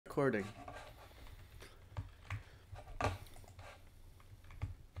recording.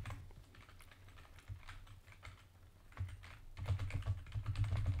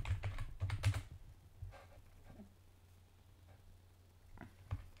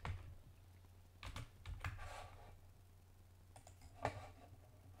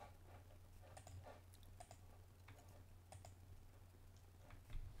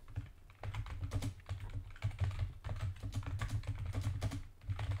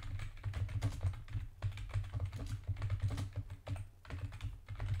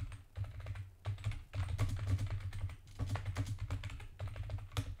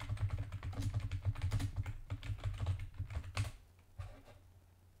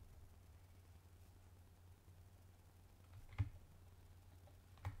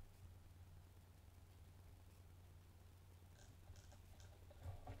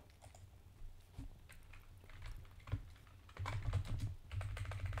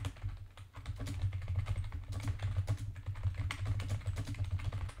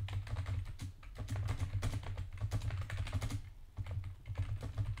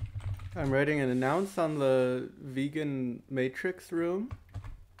 I'm writing an announce on the vegan matrix room.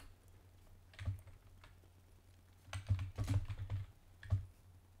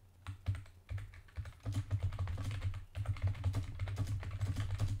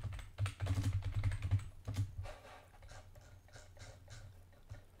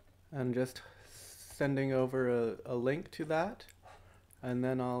 And just sending over a link to that, and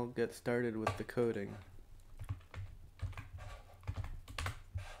then I'll get started with the coding.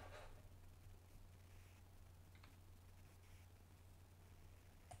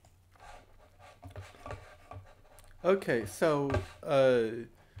 Okay, so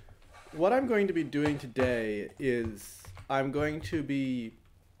what I'm going to be doing today is I'm going to be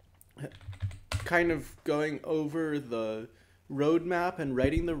kind of going over the roadmap and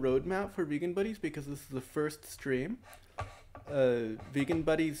writing the roadmap for VeganBuddies because this is the first stream.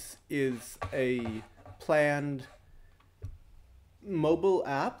 VeganBuddies is a planned mobile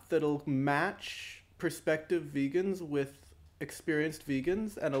app that'll match prospective vegans with experienced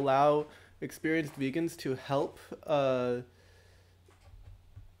vegans and allow experienced vegans to help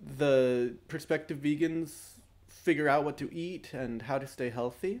the prospective vegans figure out what to eat and how to stay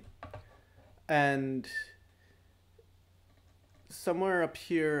healthy. And somewhere up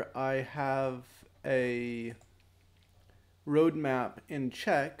here I have a roadmap in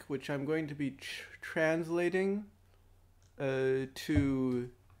Czech, which I'm going to be translating to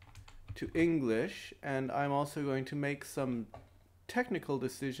English, and I'm also going to make some technical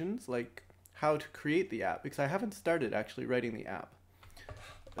decisions like how to create the app, because I haven't started actually writing the app.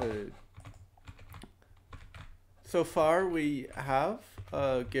 So far we have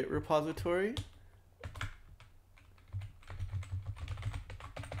a Git repository.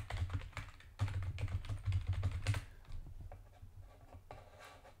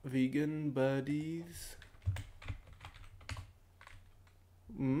 VeganBuddies.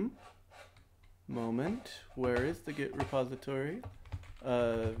 Moment. Where is the Git repository?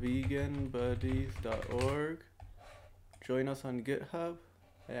 VeganBuddies.org. Join us on GitHub.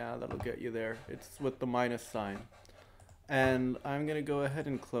 Yeah, that'll get you there. It's with the minus sign. And I'm gonna go ahead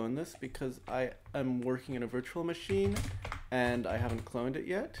and clone this because I am working in a virtual machine and I haven't cloned it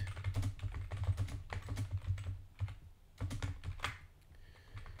yet.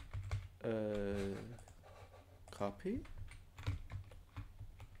 Copy.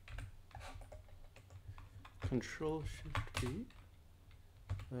 Control Shift B.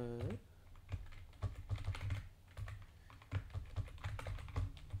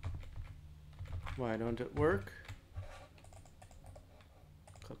 Why don't it work?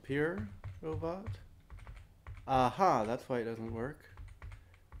 Copier robot. Aha, that's why it doesn't work.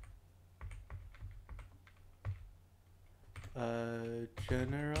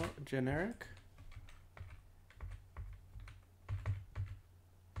 Generic.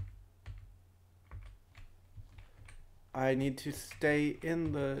 I need to stay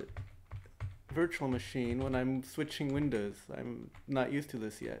in the virtual machine when I'm switching windows. I'm not used to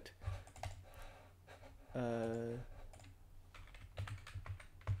this yet.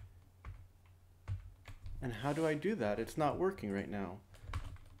 And how do I do that? It's not working right now.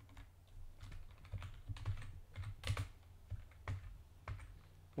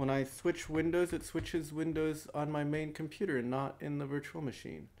 When I switch windows, it switches windows on my main computer and not in the virtual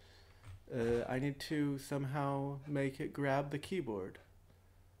machine. I need to somehow make it grab the keyboard.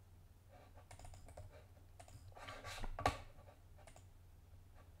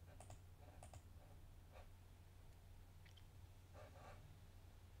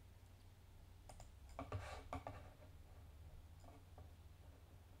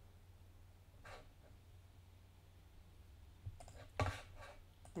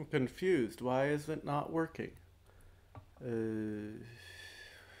 I'm confused. Why is it not working?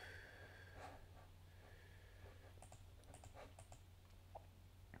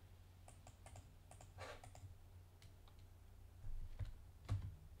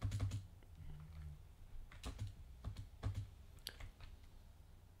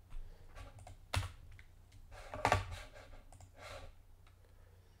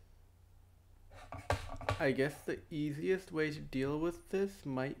 I guess the easiest way to deal with this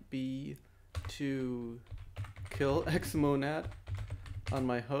might be to kill Xmonad on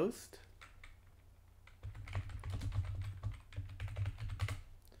my host.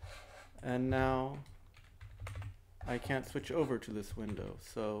 And now I can't switch over to this window,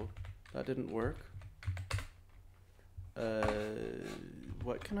 so that didn't work.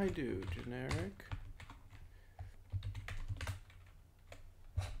 What can I do? Generic?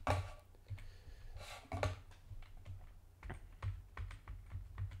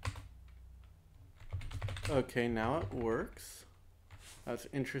 Okay, now it works. That's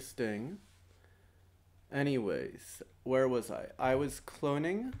interesting. Anyways, where was I? I was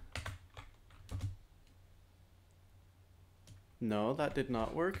cloning. No, that did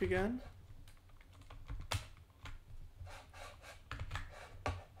not work again.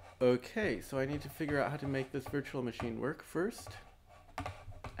 Okay, so I need to figure out how to make this virtual machine work first.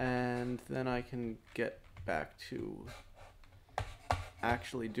 And then I can get back to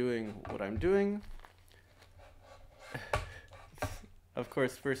actually doing what I'm doing. Of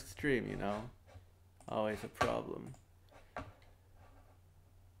course, first stream, you know, always a problem.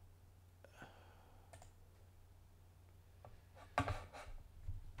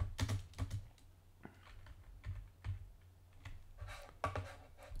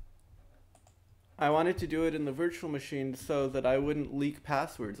 I wanted to do it in the virtual machine so that I wouldn't leak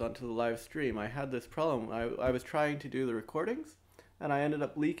passwords onto the live stream. I had this problem. I was trying to do the recordings, and I ended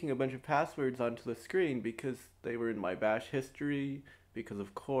up leaking a bunch of passwords onto the screen because they were in my bash history, because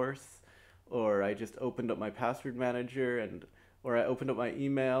of course, or I just opened up my password manager, or I opened up my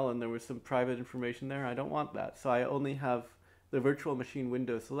email and there was some private information there. I don't want that. So I only have the virtual machine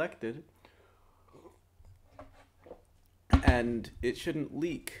window selected, and it shouldn't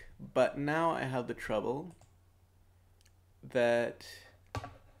leak. But now I have the trouble that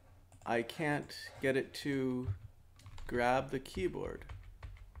I can't get it to grab the keyboard.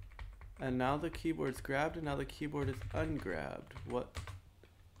 And now the keyboard's grabbed, and now the keyboard is ungrabbed. What?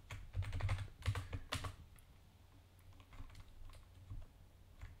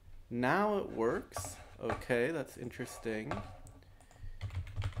 Now it works. Okay, that's interesting.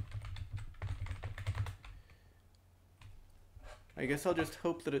 I guess I'll just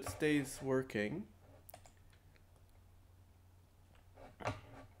hope that it stays working.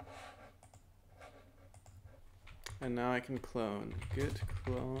 And now I can clone. Git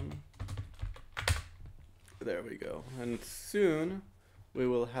clone. There we go. And soon we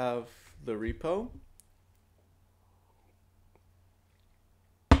will have the repo.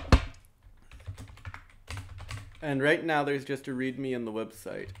 And right now there's just a readme in the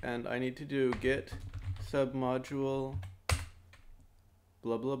website. And I need to do git submodule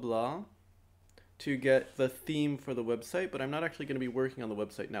blah blah blah to get the theme for the website, but I'm not actually going to be working on the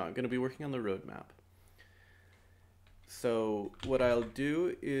website now. I'm going to be working on the roadmap. So what I'll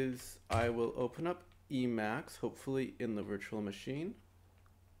do is I will open up Emacs, hopefully in the virtual machine,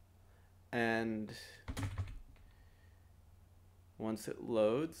 and once it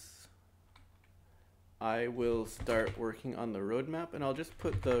loads, I will start working on the roadmap, and I'll just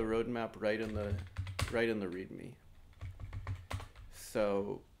put the roadmap right in the README.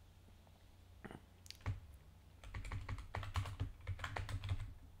 So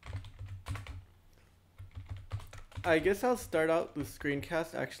I guess I'll start out the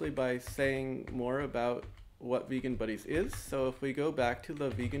screencast actually by saying more about what VeganBuddies is. So if we go back to the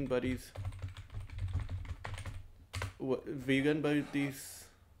VeganBuddies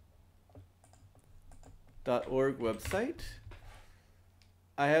VeganBuddies.org website,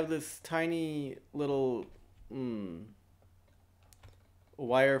 I have this tiny little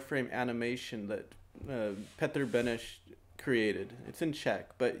wireframe animation that Petr Beneš created. It's in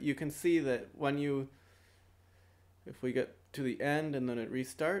Czech, but you can see that when you, if we get to the end and then it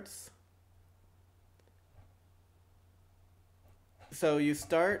restarts. So you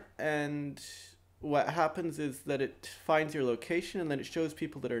start, and what happens is that it finds your location, and then it shows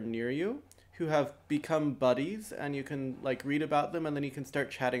people that are near you who have become buddies, and you can like read about them, and then you can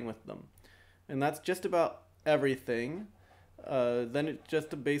start chatting with them. And that's just about everything. Then it's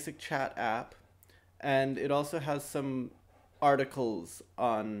just a basic chat app, and it also has some articles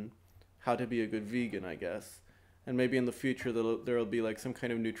on how to be a good vegan, I guess. And maybe in the future there'll be like some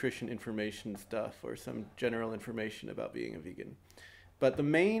kind of nutrition information stuff or some general information about being a vegan. But the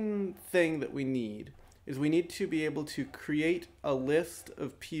main thing that we need is we need to be able to create a list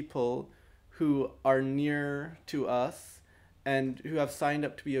of people who are near to us and who have signed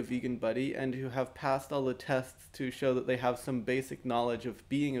up to be a vegan buddy and who have passed all the tests to show that they have some basic knowledge of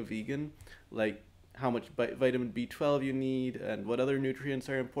being a vegan, like how much vitamin B12 you need and what other nutrients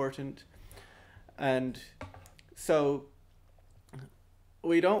are important. And so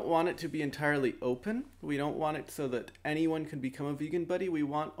we don't want it to be entirely open. We don't want it so that anyone can become a vegan buddy. We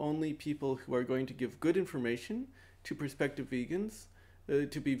want only people who are going to give good information to prospective vegans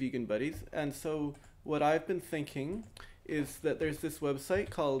to be vegan buddies. And so what I've been thinking is that there's this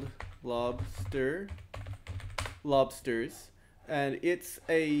website called Lobsters, and it's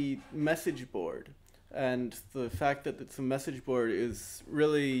a message board. And the fact that it's a message board is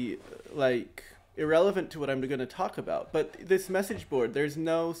really like irrelevant to what I'm going to talk about. But this message board, there's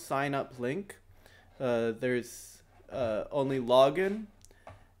no sign up link. There's only login,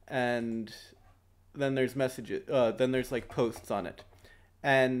 and then there's messages. Then there's like posts on it.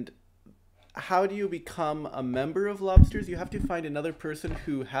 And how do you become a member of Lobsters? You have to find another person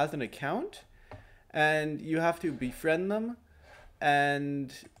who has an account, and you have to befriend them,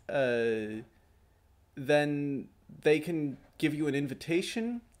 and then they can give you an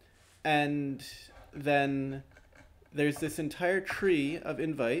invitation, and then there's this entire tree of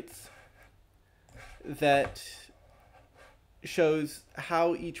invites that shows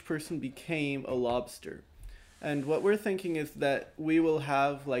how each person became a lobster. And what we're thinking is that we will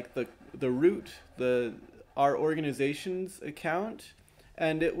have like the root, our organization's account,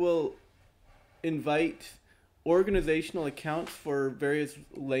 and it will invite organizational accounts for various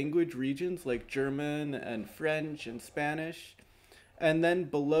language regions like German and French and Spanish. And then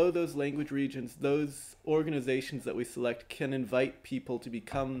below those language regions, those organizations that we select can invite people to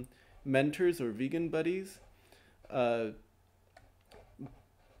become mentors or vegan buddies by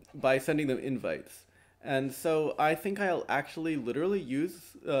sending them invites. And so I think I'll actually literally use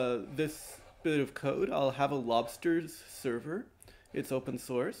this bit of code. I'll have a Lobsters server. It's open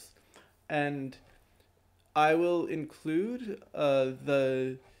source. And I will include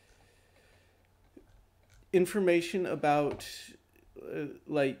the information about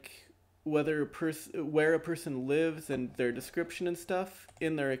like where a person lives and their description and stuff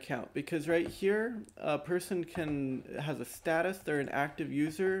in their account. Because right here, a person has a status, they're an active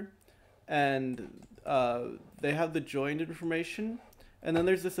user, and they have the joined information. And then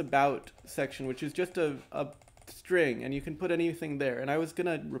there's this about section, which is just a string, and you can put anything there. And I was going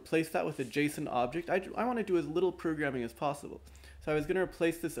to replace that with a JSON object. I want to do as little programming as possible. So I was going to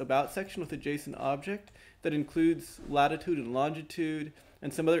replace this about section with a JSON object that includes latitude and longitude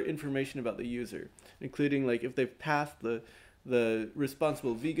and some other information about the user, including like if they've passed the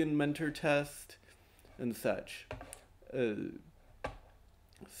responsible vegan mentor test and such.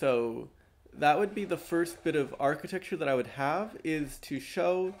 So that would be the first bit of architecture that I would have, is to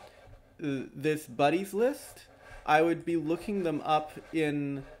show this buddies list. I would be looking them up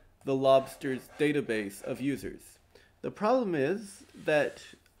in the Lobsters database of users. The problem is that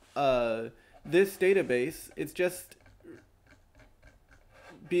this database, it's just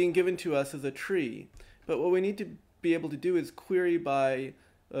being given to us as a tree. But what we need to be able to do is query by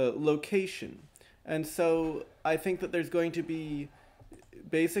location. And so I think that there's going to be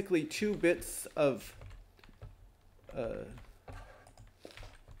basically 2 bits of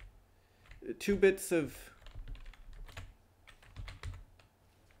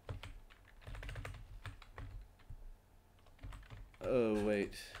oh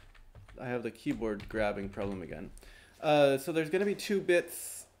wait, I have the keyboard grabbing problem again. So there's going to be 2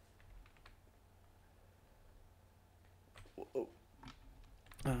 bits.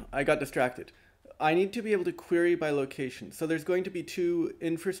 I got distracted. I need to be able to query by location. So there's going to be 2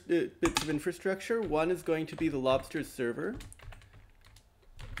 bits of infrastructure. One is going to be the Lobsters server,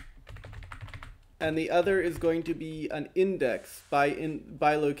 and the other is going to be an index by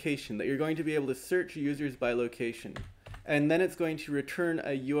location, that you're going to be able to search users by location. And then it's going to return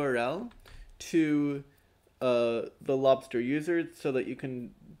a URL to the Lobster user so that you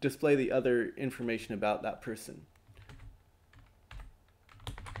can display the other information about that person.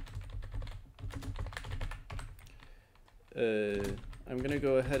 I'm going to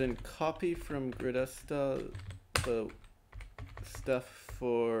go ahead and copy from Gridesta the stuff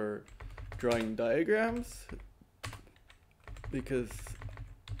for drawing diagrams, because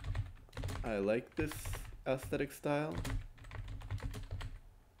I like this aesthetic style.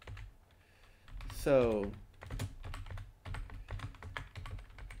 So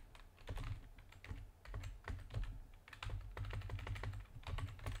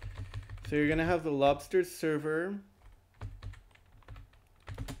So you're going to have the Lobster server.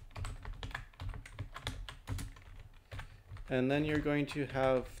 And then you're going to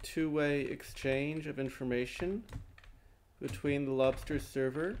have two-way exchange of information between the Lobster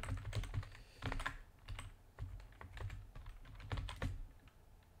server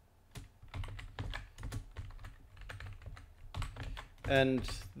and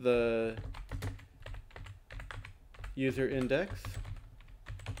the user index.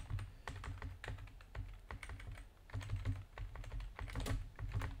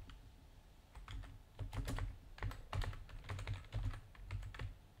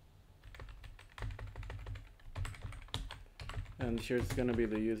 And here's going to be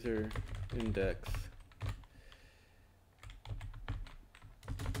the user index.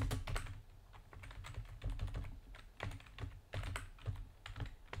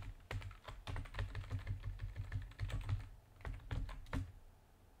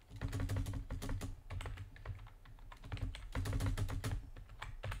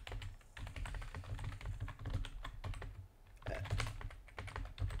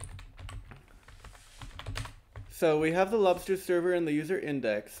 So we have the Lobster server and the user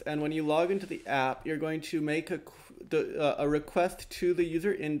index, and when you log into the app, you're going to make a request to the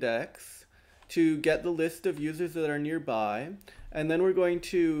user index to get the list of users that are nearby, and then we're going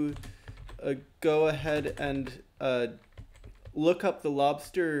to go ahead and look up the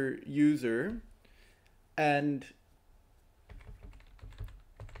Lobster user and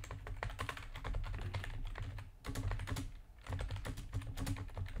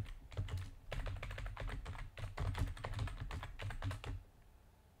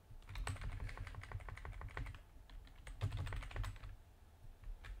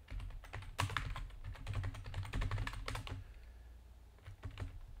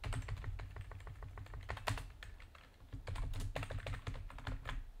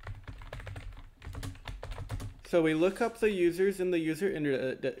so we look up the users in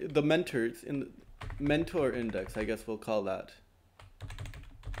the the mentors in the mentor index, I guess we'll call that.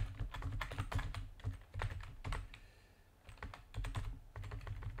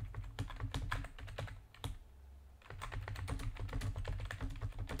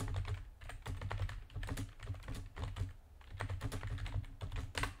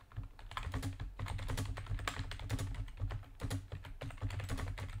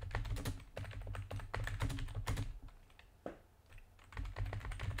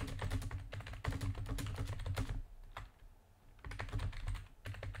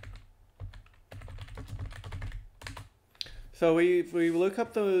 So we look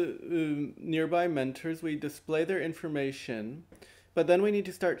up the nearby mentors, we display their information, but then we need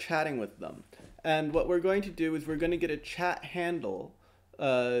to start chatting with them. And what we're going to do is we're going to get a chat handle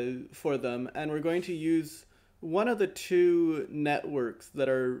for them, and we're going to use one of the two networks that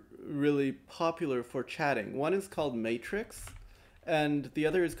are really popular for chatting. One is called Matrix, and the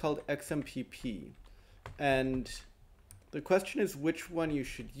other is called XMPP. And the question is which one you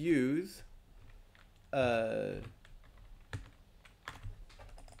should use.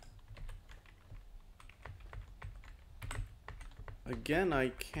 Again, I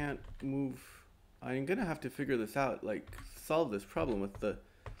can't move. I'm gonna have to figure this out, like solve this problem with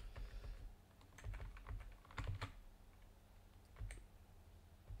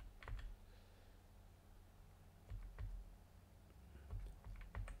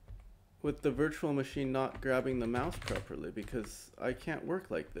the virtual machine not grabbing the mouse properly, because I can't work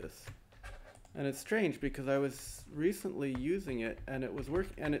like this. And it's strange because I was recently using it and it was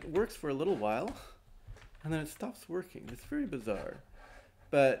and it works for a little while. And then it stops working. It's very bizarre.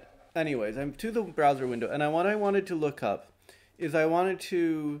 But anyways, I'm to the browser window, and what I wanted to look up is I wanted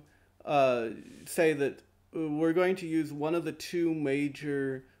to say that we're going to use one of the two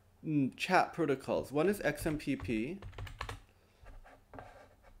major chat protocols. One is XMPP,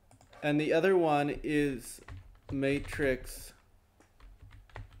 and the other one is Matrix.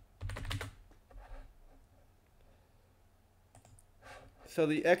 So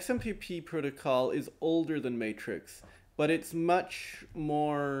the XMPP protocol is older than Matrix, but it's much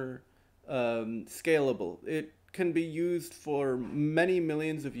more scalable. It can be used for many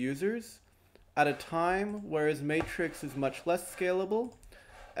millions of users at a time, whereas Matrix is much less scalable.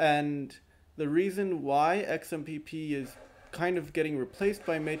 And the reason why XMPP is kind of getting replaced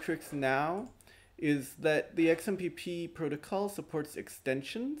by Matrix now is that the XMPP protocol supports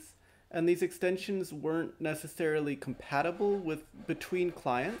extensions, and these extensions weren't necessarily compatible between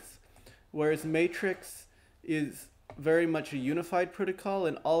clients, whereas Matrix is very much a unified protocol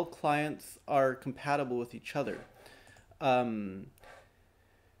and all clients are compatible with each other.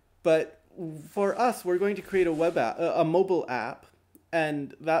 But for us, we're going to create a mobile app,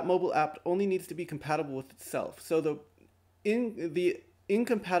 and that mobile app only needs to be compatible with itself. So the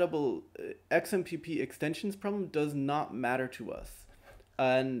incompatible XMPP extensions problem does not matter to us,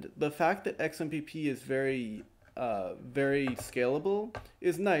 and the fact that XMPP is very scalable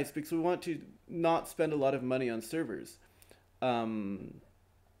is nice because we want to not spend a lot of money on servers. Um,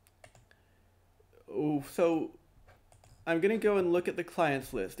 so I'm going to go and look at the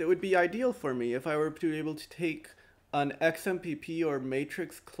clients list. It would be ideal for me if I were to be able to take an XMPP or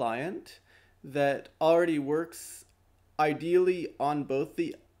Matrix client that already works ideally on both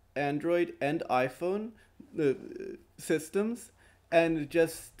the Android and iPhone systems and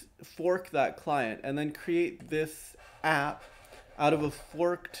just fork that client and then create this app out of a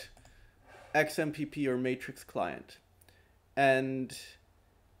forked XMPP or Matrix client. And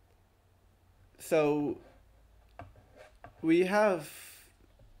so we have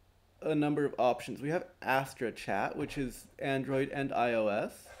a number of options. We have Astra Chat, which is Android and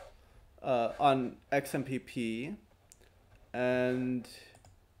iOS on XMPP, and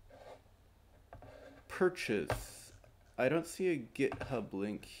Purchase. I don't see a GitHub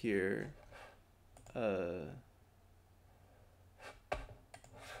link here.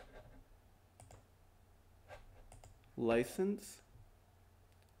 License?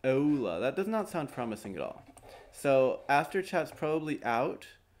 Ola. That does not sound promising at all. So Astra Chat's probably out.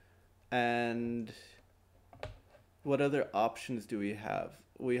 And what other options do we have?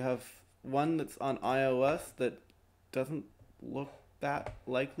 We have one that's on iOS that doesn't look that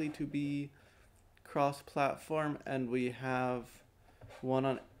likely to be cross-platform, and we have one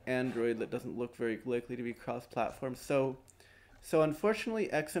on Android that doesn't look very likely to be cross-platform. So unfortunately,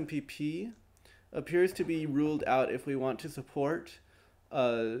 XMPP appears to be ruled out if we want to support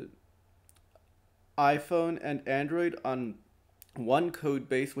iPhone and Android on one code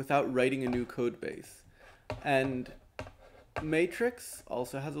base without writing a new code base. And Matrix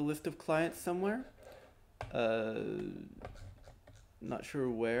also has a list of clients somewhere. Not sure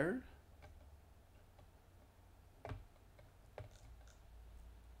where.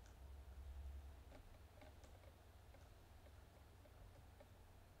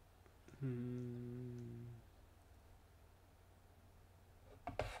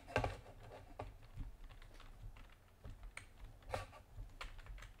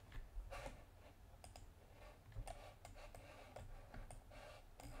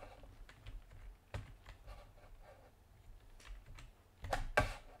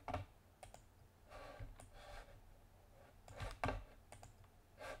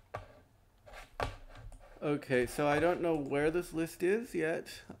 Okay, so I don't know where this list is yet.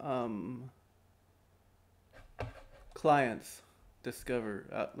 Clients, discover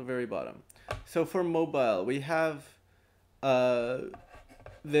at the very bottom. So for mobile, we have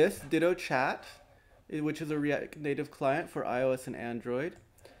this Ditto Chat, which is a React Native client for iOS and Android.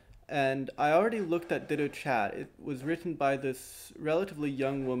 And I already looked at Ditto Chat. It was written by this relatively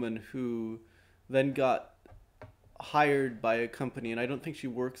young woman who then got hired by a company, and I don't think she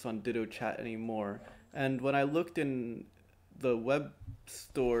works on Ditto Chat anymore. And when I looked in the web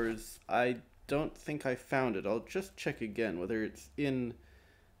stores, I don't think I found it. I'll just check again whether it's in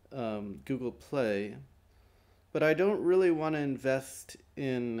Google Play. But I don't really want to invest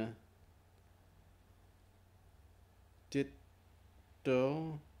in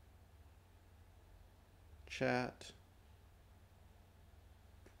Ditto Chat.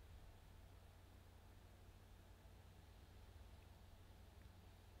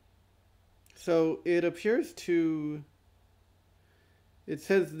 So it appears to, it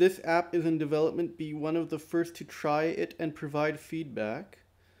says this app is in development. Be one of the first to try it and provide feedback.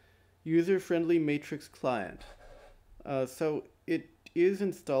 User-friendly Matrix client. So it is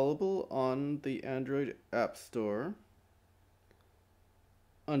installable on the Android App Store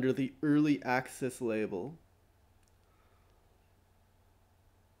under the Early Access label.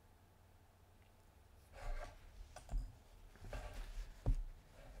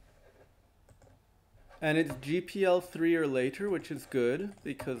 And it's GPL 3 or later, which is good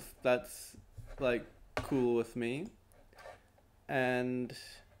because that's like cool with me. And it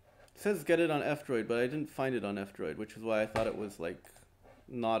says get it on F-Droid, but I didn't find it on F-Droid, which is why I thought it was like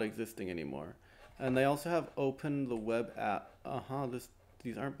not existing anymore. And they also have open the web app.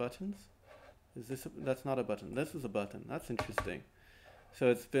 These aren't buttons? Is this that's not a button. This is a button. That's interesting. So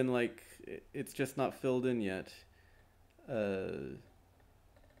it's been like, it's just not filled in yet.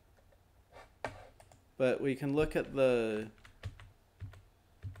 But we can look at the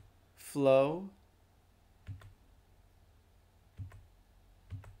flow.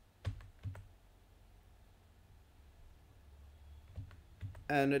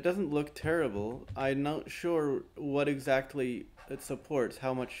 and it doesn't look terrible. I'm not sure what exactly it supports,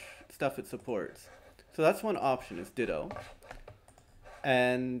 how much stuff it supports. So that's one option, is Ditto.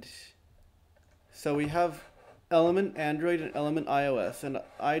 And so we have Element Android and Element iOS, and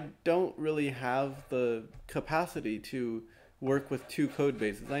I don't really have the capacity to work with two code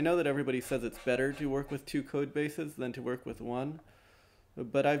bases. I know that everybody says it's better to work with two code bases than to work with one,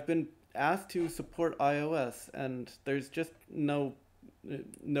 but I've been asked to support iOS, and there's just no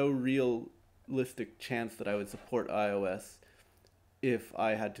realistic chance that I would support iOS if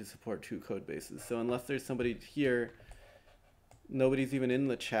I had to support two code bases. So unless there's somebody here, nobody's even in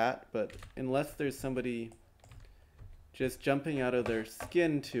the chat, but unless there's somebody just jumping out of their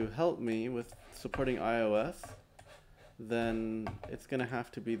skin to help me with supporting iOS, then it's gonna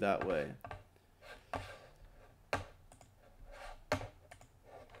have to be that way.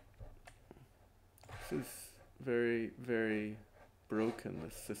 This is very, very broken,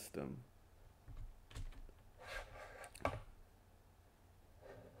 this system.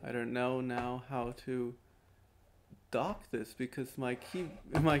 I don't know now how to dock this because my key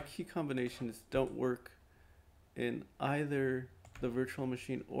combinations don't work in either the virtual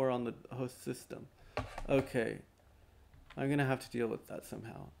machine or on the host system. Okay, I'm gonna have to deal with that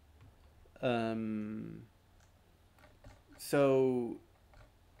somehow. So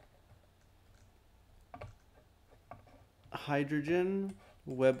Hydrogen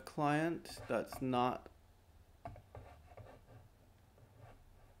web client, that's not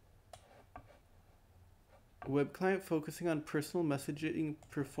web client focusing on personal messaging,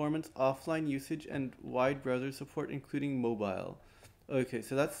 performance, offline usage, and wide browser support, including mobile. Okay,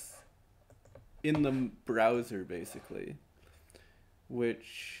 so that's in the browser, basically.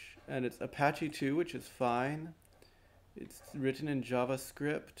 And it's Apache 2, which is fine. It's written in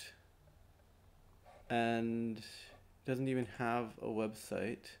JavaScript, and it doesn't even have a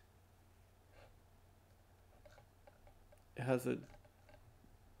website. It has a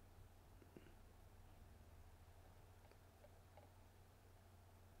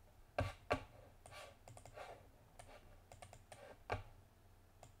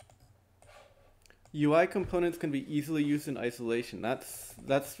UI components can be easily used in isolation.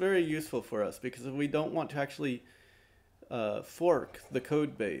 That's very useful for us, because if we don't want to actually fork the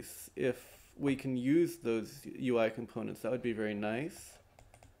code base, if we can use those UI components, that would be very nice.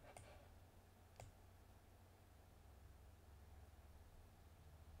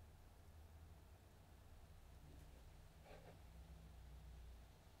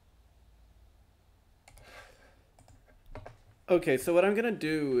 Okay, so what I'm going to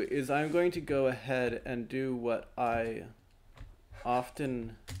do is I'm going to go ahead and do what I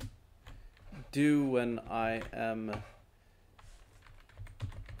often do when I am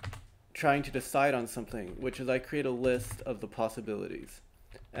trying to decide on something, which is I create a list of the possibilities.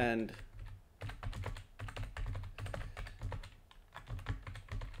 And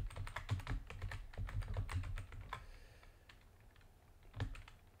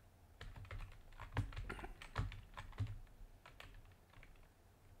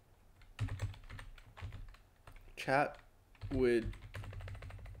chat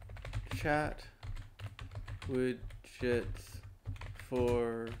widgets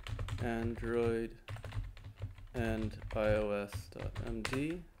for Android and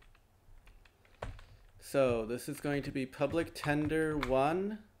iOS.md. So this is going to be public tender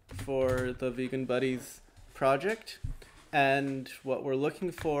 1 for the VeganBuddies project, and what we're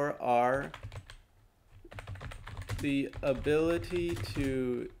looking for are the ability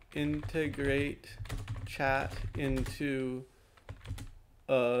to integrate chat into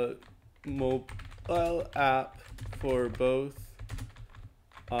a mobile app for both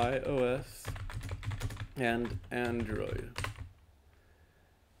iOS and Android.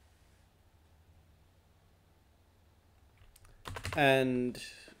 And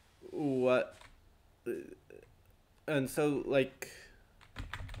so like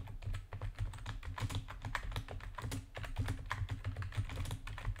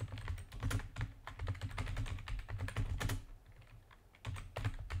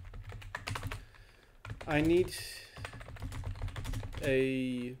I need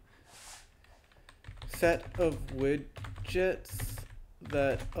a set of widgets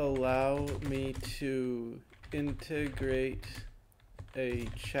that allow me to integrate a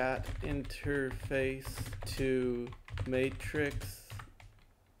chat interface to matrix.org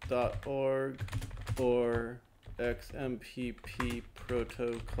or XMPP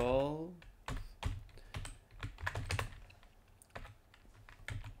protocol.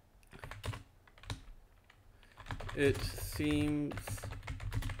 It seems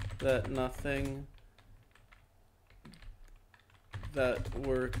that nothing that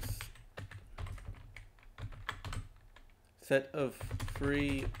works. Set of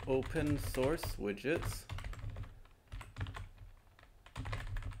free open source widgets.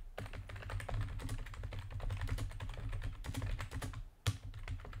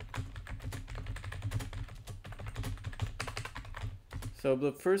 So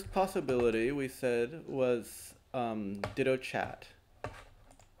the first possibility we said was Ditto chat.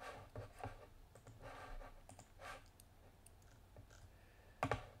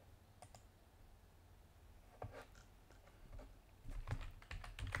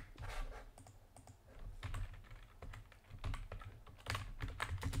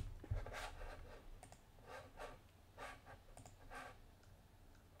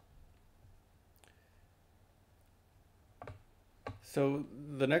 So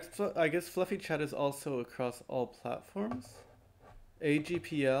the next, I guess Fluffy Chat is also across all platforms.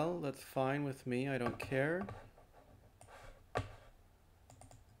 AGPL, that's fine with me, I don't care.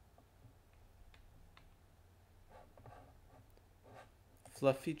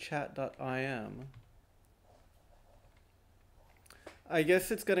 Fluffychat.im. I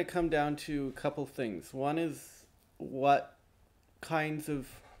guess it's going to come down to a couple things. One is what kinds of,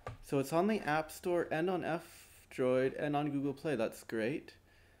 so it's on the App Store and on F-Droid and on Google Play. That's great.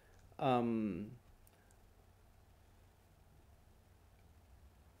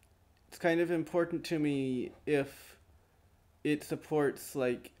 It's kind of important to me if it supports,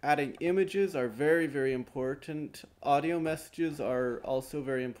 like, adding images are very, very important. Audio messages are also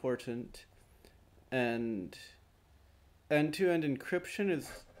very important. And end-to-end encryption is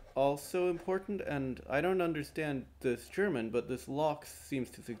also important, and I don't understand this German, but this lock seems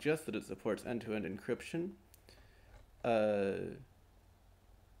to suggest that it supports end-to-end encryption.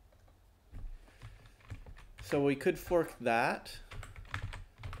 So we could fork that,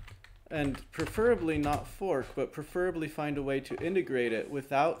 and preferably not fork, but preferably find a way to integrate it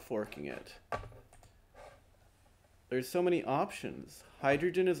without forking it. There's so many options.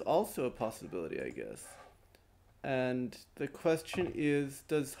 Hydrogen is also a possibility, I guess. And the question is,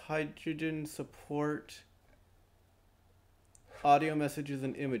 does Hydrogen support audio messages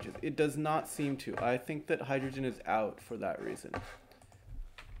and images? It does not seem to. I think that Hydrogen is out for that reason.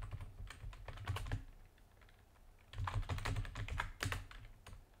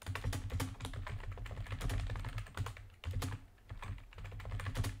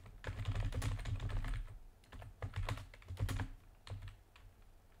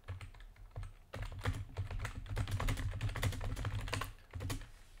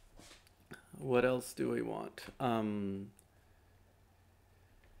 What else do we want?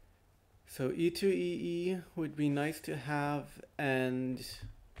 So E2EE would be nice to have and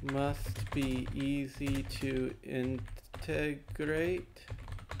must be easy to integrate.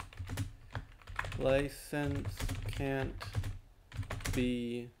 License can't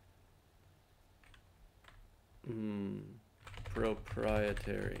be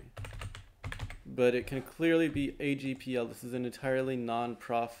proprietary. But it can clearly be AGPL. This is an entirely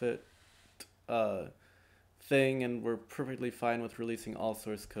non-profit thing, and we're perfectly fine with releasing all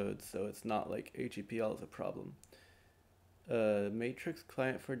source codes, so it's not like AGPL is a problem. Matrix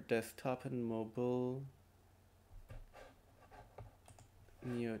client for desktop and mobile.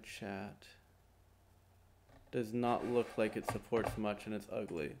 NeoChat. Does not look like it supports much, and it's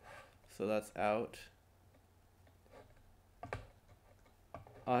ugly. So that's out.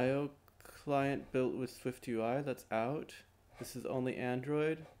 IO client built with SwiftUI, that's out. This is only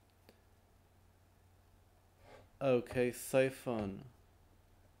Android. Okay, Siphon.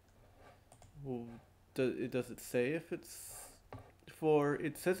 Well, does it say if it's for,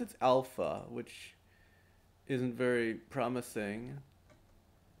 it says it's alpha, which isn't very promising.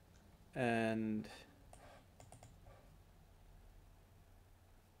 And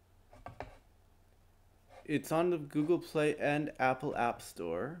it's on the Google Play and Apple App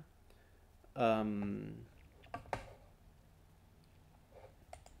Store.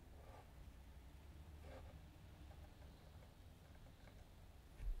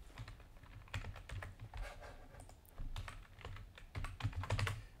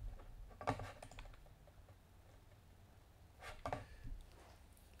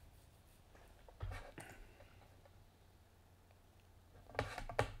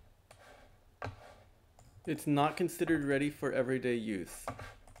 It's not considered ready for everyday use.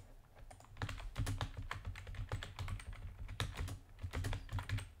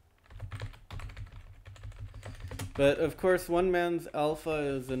 But of course, one man's alpha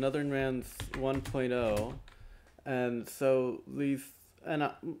is another man's 1.0, and so these,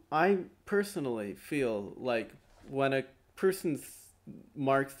 and I personally feel like when a person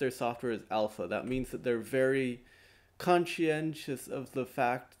marks their software as alpha, that means that they're very conscientious of the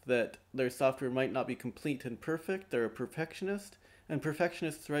fact that their software might not be complete and perfect. They're a perfectionist, and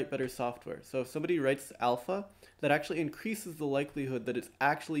perfectionists write better software. So if somebody writes alpha, that actually increases the likelihood that it's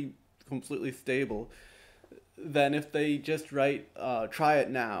actually completely stable than if they just write try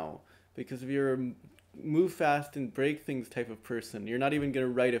it now. Because if you're a move fast and break things type of person, you're not even going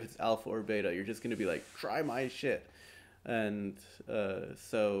to write if it's alpha or beta. You're just going to be like, try my shit. And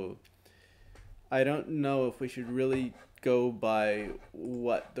so I don't know if we should really go by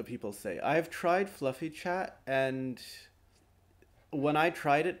what the people say. I've tried Fluffy Chat, and when I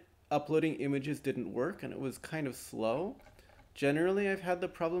tried it, uploading images didn't work, and it was kind of slow. Generally, I've had the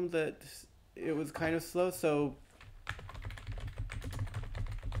problem that it was kind of slow, so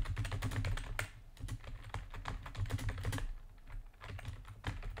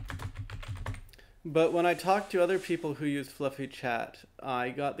but when I talked to other people who use Fluffy Chat, I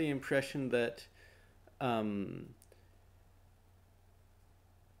got the impression that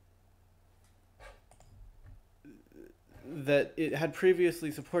that it had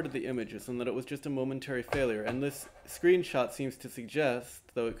previously supported the images and that it was just a momentary failure. And this screenshot seems to suggest,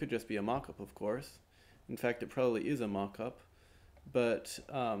 though it could just be a mock-up, of course. In fact, it probably is a mock-up. But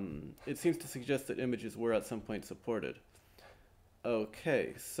it seems to suggest that images were at some point supported.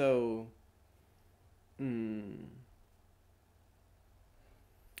 Okay, so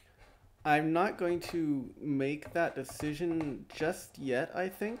I'm not going to make that decision just yet, I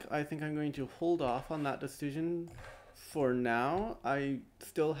think. I think I'm going to hold off on that decision for now. I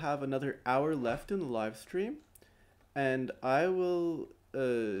still have another hour left in the live stream, and I will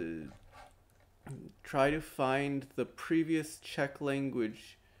try to find the previous Czech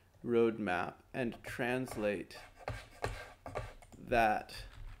language roadmap and translate that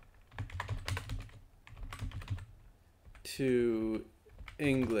to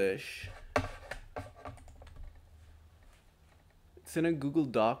English. It's in a Google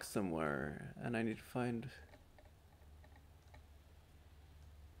Doc somewhere, and I need to find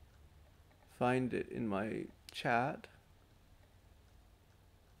it in my chat.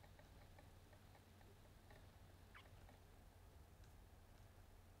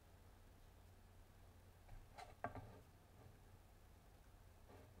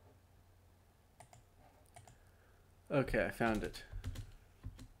 Okay, I found it.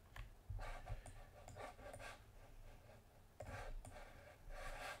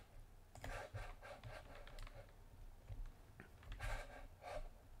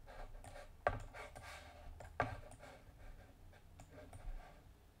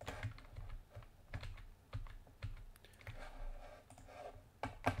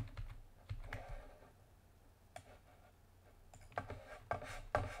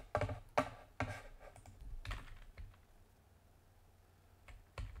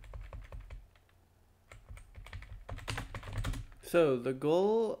 So the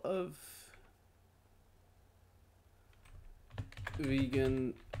goal of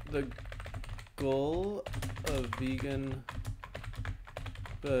VeganBuddies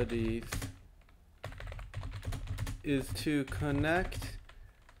is to connect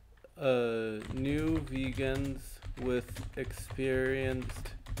new vegans with experienced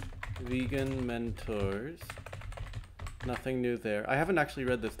vegan mentors. Nothing new there. I haven't actually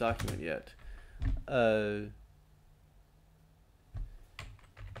read this document yet.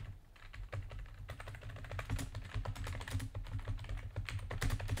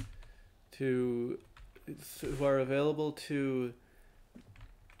 Who are available to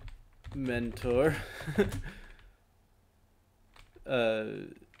mentor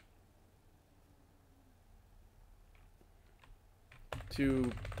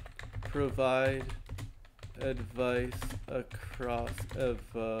to provide advice across a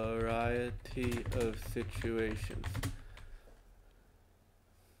variety of situations.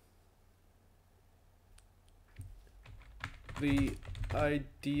 The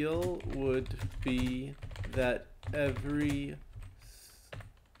ideal would be that every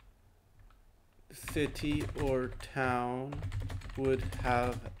city or town would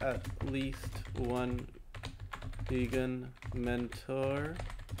have at least one vegan mentor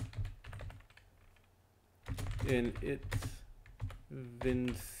in its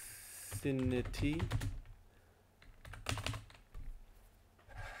vicinity.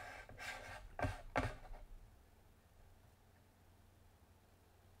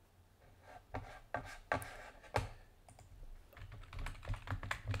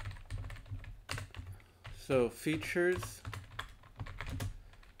 So features,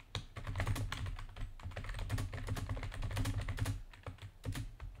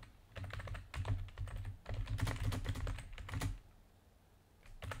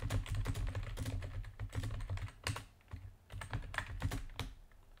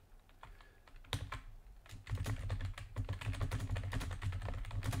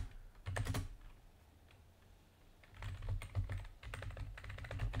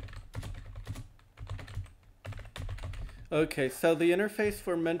 Okay, so the interface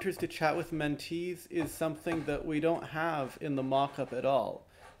for mentors to chat with mentees is something that we don't have in the mock-up at all.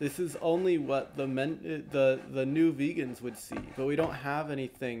 This is only what the new vegans would see, but we don't have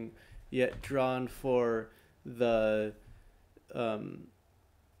anything yet drawn the um,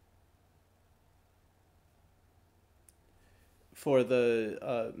 for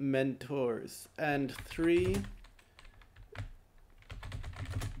the mentors. And three,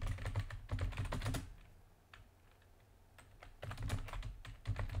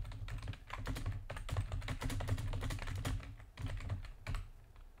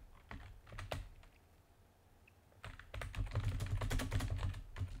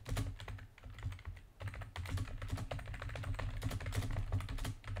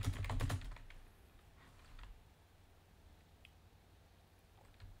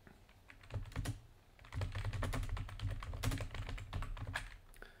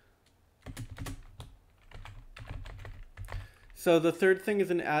 so the third thing is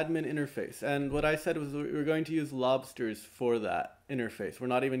an admin interface. And what I said was we're going to use Lobsters for that interface. We're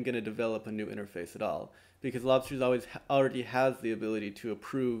not even going to develop a new interface at all because Lobsters already has the ability to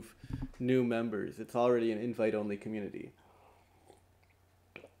approve new members. It's already an invite-only community.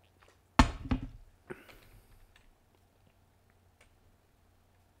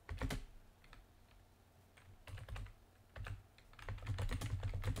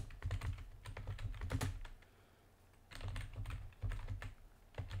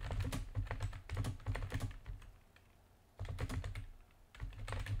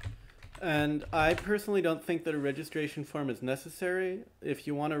 And I personally don't think that a registration form is necessary. If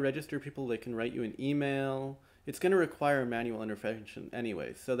you want to register people, they can write you an email. It's going to require manual intervention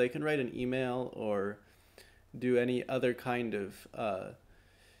anyway, so they can write an email or do any other kind of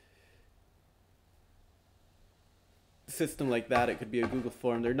system like that. It could be a Google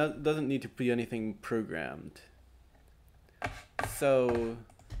form. There doesn't need to be anything programmed. So,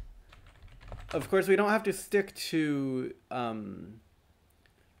 of course, we don't have to stick to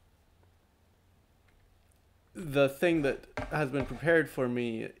the thing that has been prepared for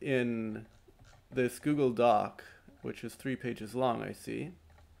me in this Google Doc, which is 3 pages long, I see.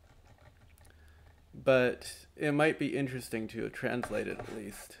 But it might be interesting to translate it at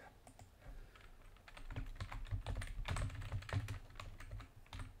least.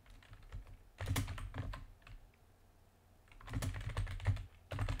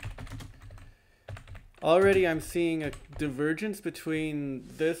 Already I'm seeing a divergence between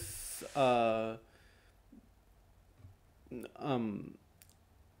this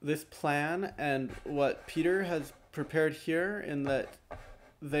this plan and what Peter has prepared here, in that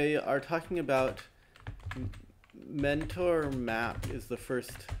they are talking about mentor map is the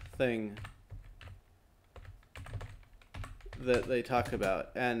first thing that they talk about,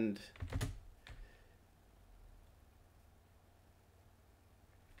 and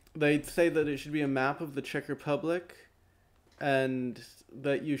they say that it should be a map of the Czech Republic and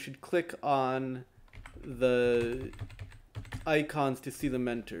that you should click on the icons to see the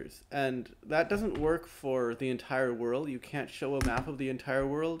mentors, and that doesn't work for the entire world. You can't show a map of the entire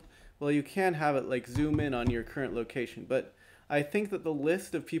world. Well, you can have it like zoom in on your current location, but I think that the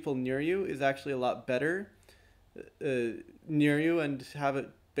list of people near you is actually a lot better near you, and have it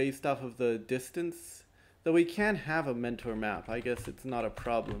based off of the distance. Though we can have a mentor map, I guess it's not a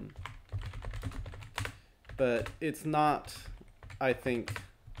problem, but it's not, I think,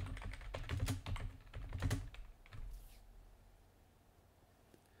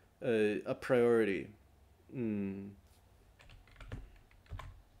 a priority.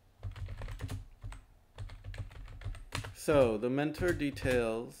 So the mentor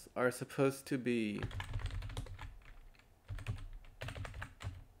details are supposed to be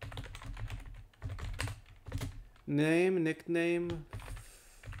name, nickname,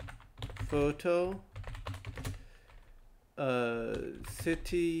 photo,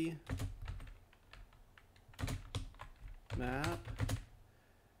 city, map,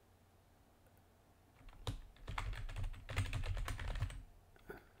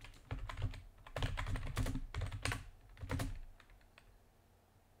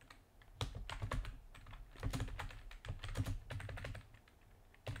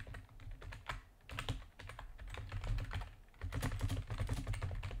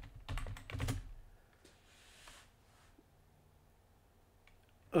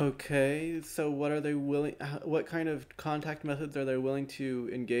 okay, so what are they willing, what kind of contact methods are they willing to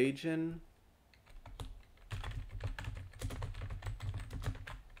engage in?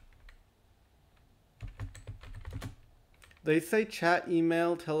 They say chat,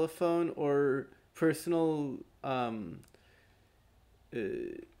 email, telephone, or personal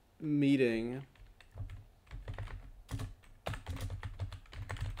meeting.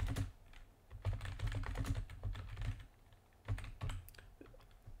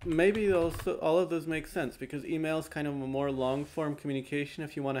 maybe also all of those make sense because email is kind of a more long form communication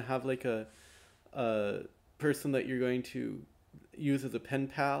if you want to have like a person that you're going to use as a pen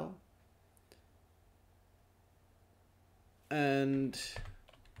pal. And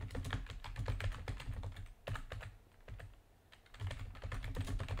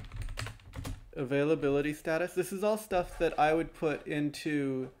availability status. This is all stuff that I would put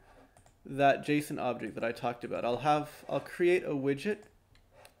into that JSON object that I talked about. I'll create a widget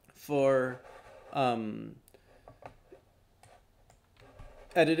for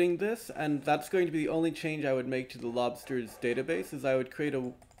editing this, and that's going to be the only change I would make to the Lobster's database, is I would create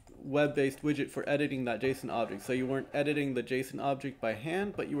a web-based widget for editing that JSON object. So you weren't editing the JSON object by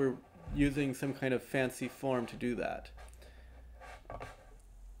hand, but you were using some kind of fancy form to do that.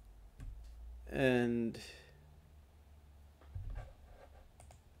 And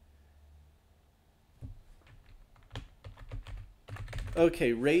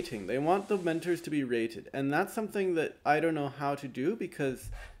okay, rating. They want the mentors to be rated, and that's something that I don't know how to do because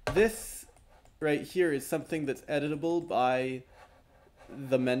this right here is something that's editable by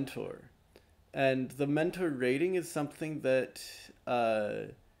the mentor. And the mentor rating is something that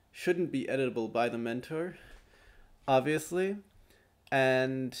shouldn't be editable by the mentor, obviously.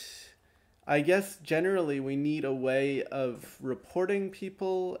 And I guess generally we need a way of reporting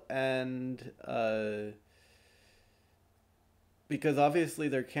people, and because obviously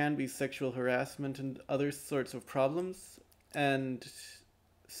there can be sexual harassment and other sorts of problems, and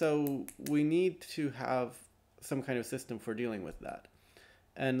so we need to have some kind of system for dealing with that.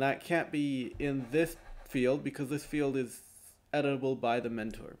 And that can't be in this field because this field is editable by the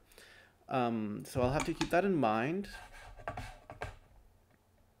mentor. So I'll have to keep that in mind.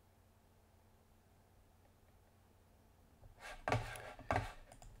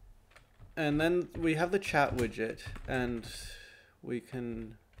 And then we have the chat widget, and we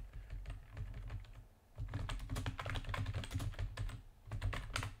can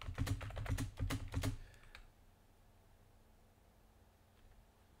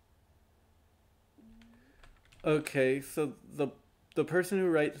okay, so the person who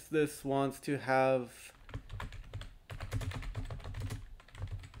writes this wants to have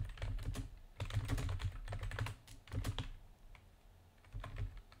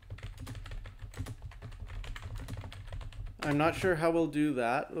I'm not sure how we'll do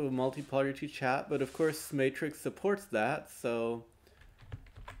that, multi-party chat, but of course Matrix supports that, so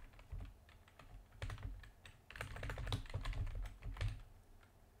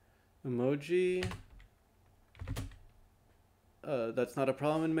emoji. That's not a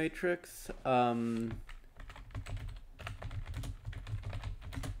problem in Matrix.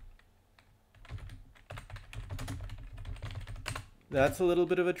 That's a little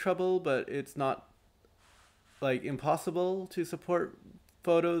bit of a trouble, but it's not like impossible to support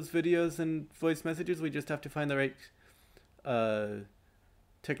photos, videos, and voice messages. We just have to find the right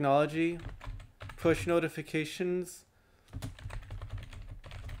technology. Push notifications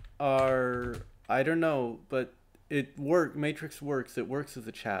are, I don't know, but Matrix works. It works as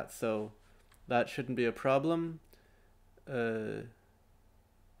a chat, so that shouldn't be a problem.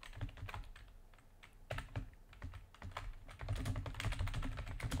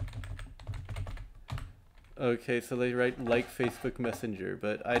 Okay, so they write like Facebook Messenger,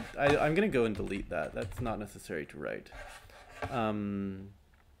 but I'm gonna go and delete that. That's not necessary to write. I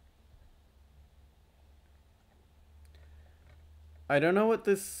don't know what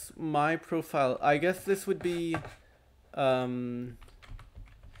this my profile. I guess this would be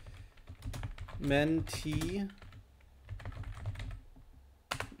mentee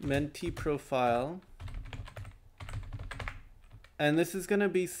profile. And this is going to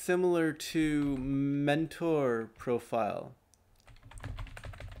be similar to mentor profile.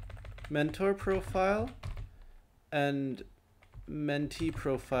 Mentor profile and mentee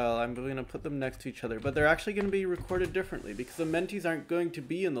profile, I'm going to put them next to each other, but they're actually going to be recorded differently because the mentees aren't going to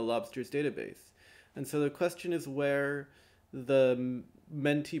be in the Lobster's database. And so the question is where the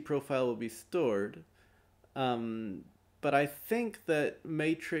mentee profile will be stored. But I think that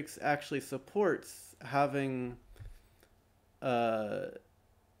Matrix actually supports having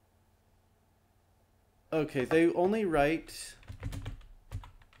okay, they only write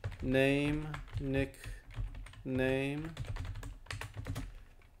name, nickname,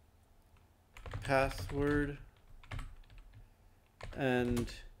 password,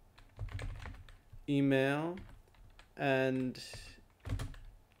 and email, and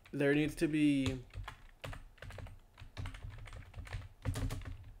there needs to be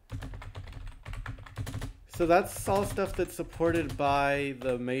so that's all stuff that's supported by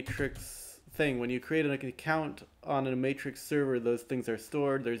the Matrix thing. When you create an account on a Matrix server, those things are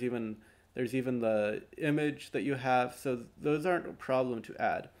stored. There's even the image that you have, so those aren't a problem to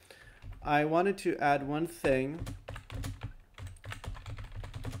add. I wanted to add one thing.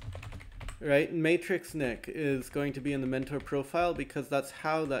 Right, Matrix Nick is going to be in the mentor profile because that's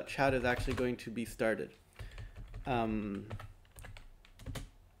how that chat is actually going to be started.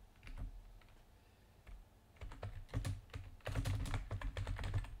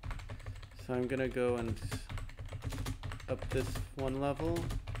 So I'm gonna go and up this one level.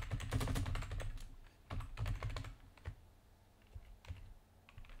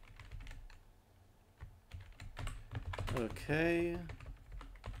 Okay.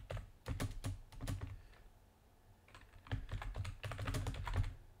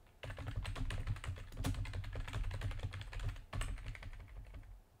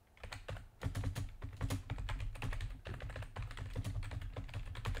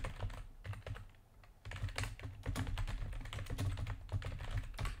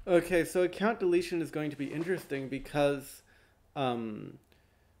 Okay, so account deletion is going to be interesting because when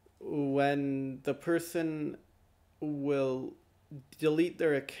the person will delete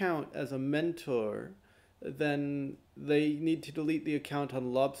their account as a mentor, then they need to delete the account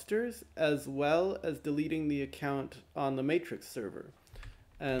on Lobsters as well as deleting the account on the Matrix server.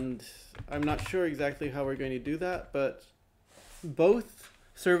 And I'm not sure exactly how we're going to do that, but both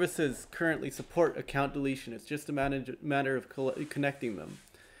services currently support account deletion. It's just a matter of connecting them.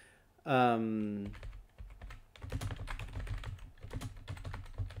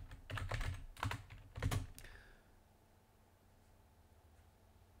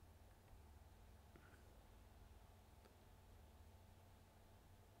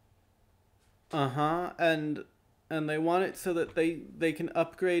 And they want it so that they can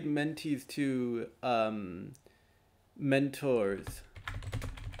upgrade mentees to mentors.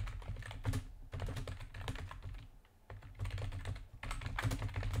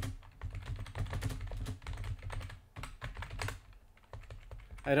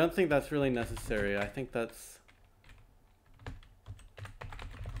 I don't think that's really necessary. I think that's...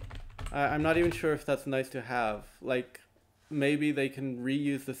 I'm not even sure if that's nice to have. Like, maybe they can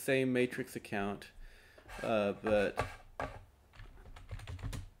reuse the same Matrix account, but...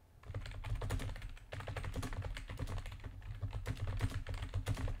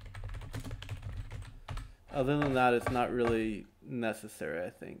 Other than that, it's not really necessary, I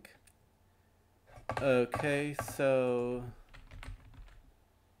think. Okay, so...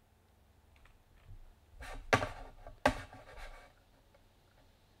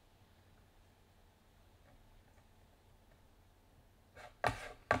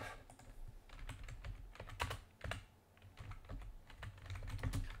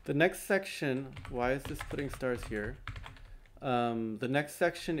 The next section, why is this putting stars here? The next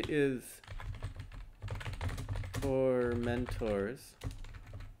section is for mentors.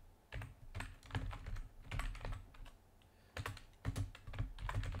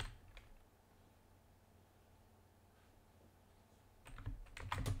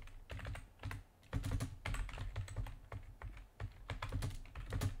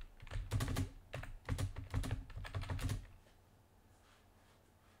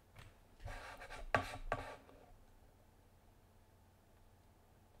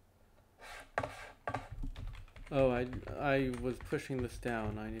 Oh, I was pushing this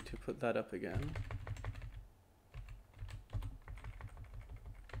down. I need to put that up again.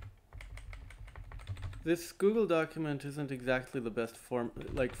 This Google document isn't exactly the best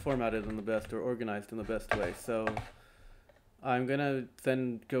formatted in the best or organized in the best way, so I'm gonna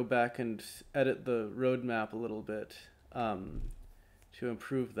then go back and edit the roadmap a little bit to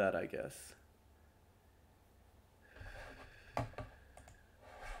improve that, I guess.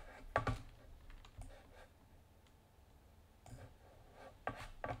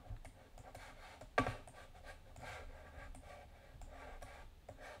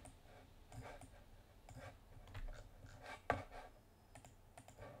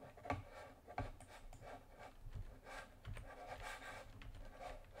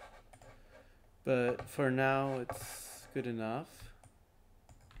 But for now, it's good enough.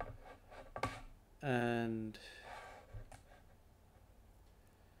 And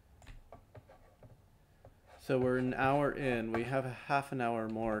so we're an hour in. We have a half an hour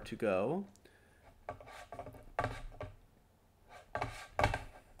more to go.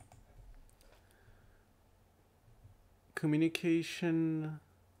 Communication,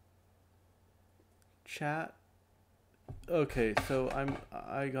 chat. Okay, so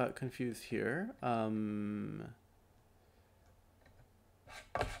I got confused here.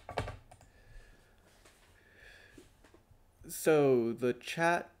 So the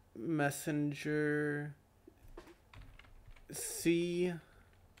chat messenger see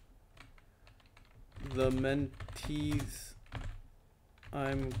the mentees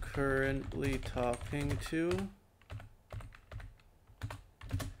I'm currently talking to.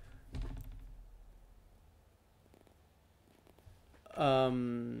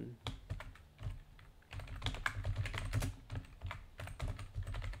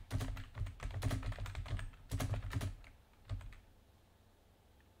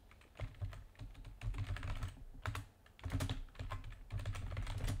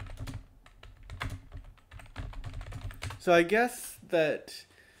 So I guess that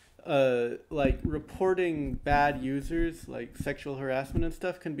like reporting bad users, like sexual harassment and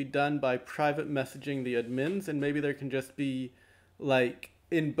stuff, can be done by private messaging the admins, and maybe there can just be like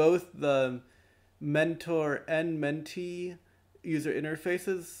in both the mentor and mentee user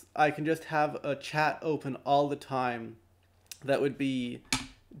interfaces, I can just have a chat open all the time that would be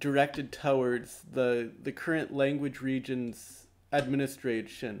directed towards the current language region's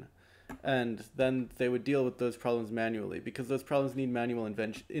administration, and then they would deal with those problems manually because those problems need manual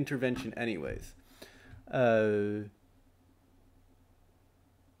intervention anyways.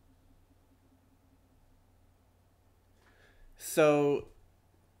 So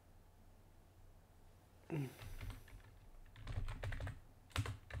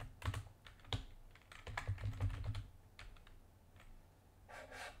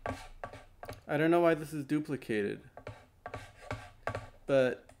I don't know why this is duplicated,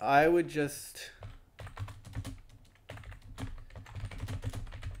 but I would just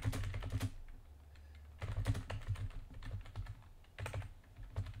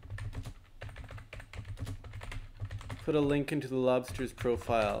put a link into the lobster's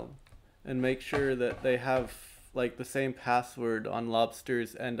profile and make sure that they have like the same password on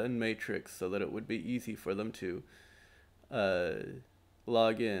lobsters and on matrix so that it would be easy for them to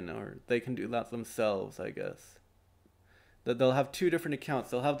log in, or they can do that themselves, I guess. That they'll have two different accounts.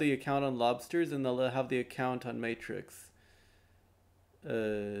 They'll have the account on lobsters and they'll have the account on matrix.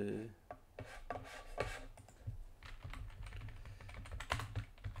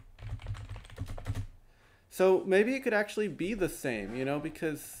 So maybe it could actually be the same, you know,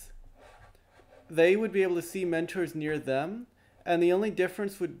 because they would be able to see mentors near them, and the only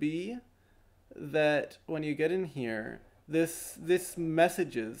difference would be that when you get in here, this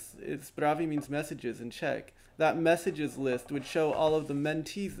messages, it's Bravi means messages in Czech, that messages list would show all of the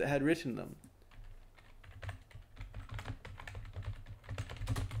mentees that had written them.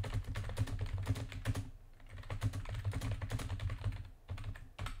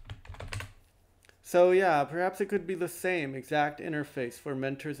 So yeah, perhaps it could be the same exact interface for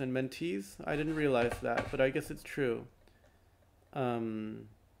mentors and mentees. I didn't realize that, but I guess it's true.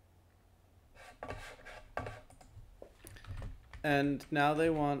 And now they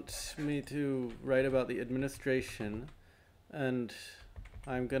want me to write about the administration, and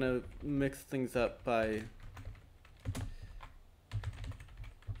I'm gonna mix things up by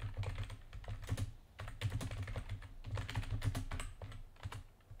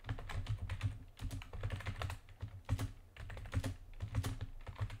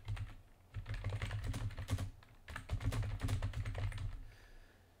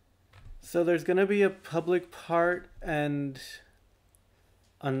so there's gonna be a public part and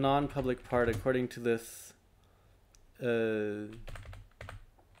a non-public part according to this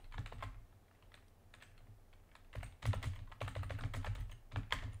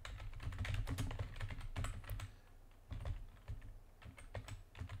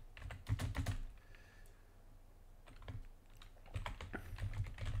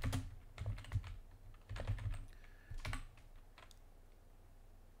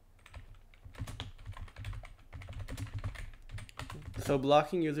so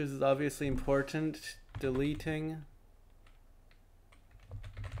blocking users is obviously important. Deleting.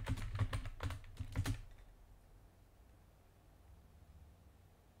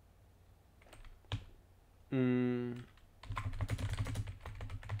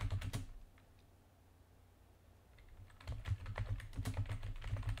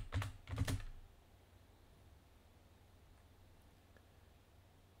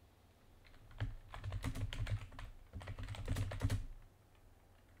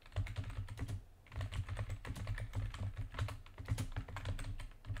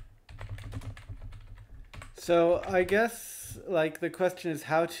 So I guess like the question is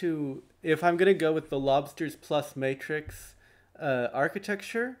how to, if I'm gonna go with the lobsters plus matrix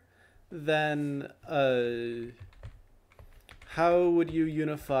architecture, then how would you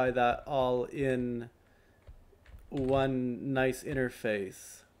unify that all in one nice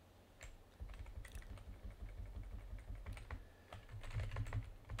interface?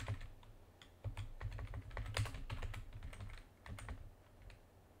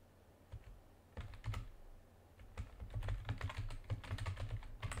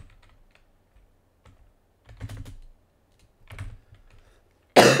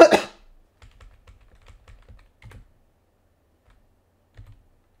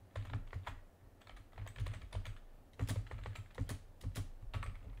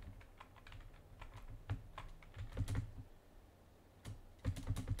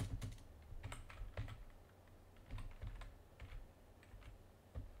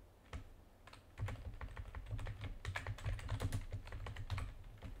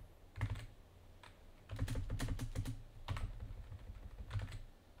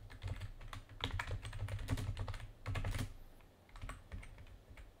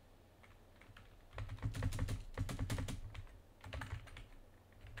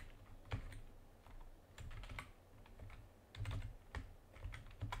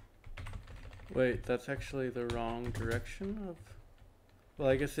 Wait, that's actually the wrong direction of... Well,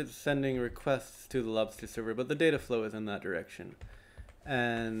 I guess it's sending requests to the Lobster server, but the data flow is in that direction.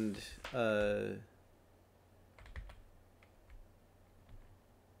 And,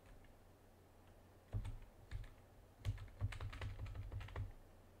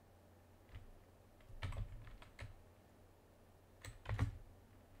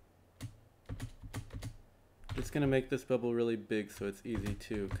 just gonna make this bubble really big so it's easy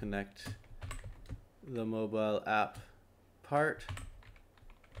to connect the mobile app part.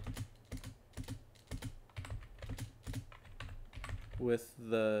 With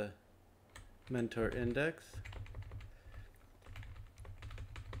the mentor index.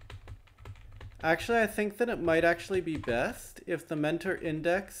 Actually, I think that it might actually be best if the mentor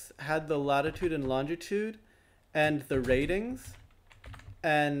index had the latitude and longitude and the ratings,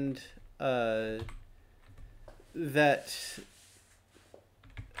 and that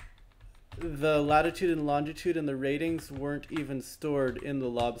the latitude and longitude and the ratings weren't even stored in the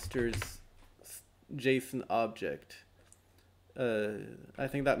lobster's JSON object. I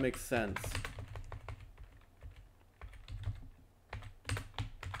think that makes sense.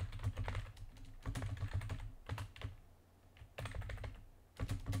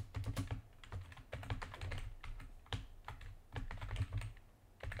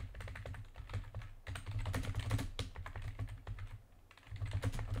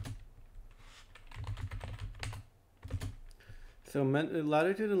 So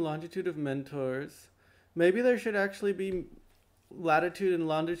latitude and longitude of mentors. Maybe there should actually be latitude and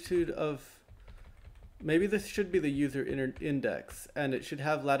longitude of... Maybe this should be the user index, and it should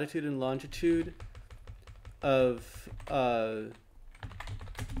have latitude and longitude of...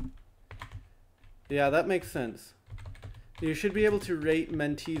 Yeah, that makes sense. You should be able to rate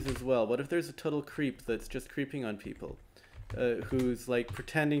mentees as well. What if there's a total creep that's just creeping on people? Who's like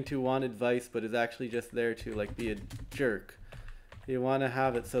pretending to want advice but is actually just there to like be a jerk. You want to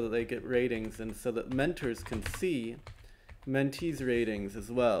have it so that they get ratings and so that mentors can see mentees' ratings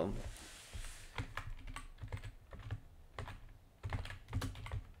as well.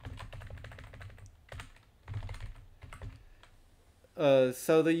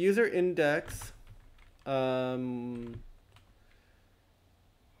 So the user index,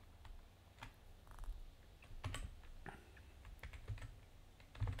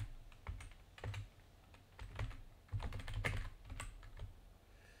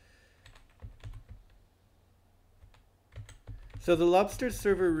 so the Lobster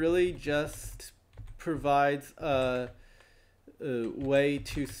server really just provides a way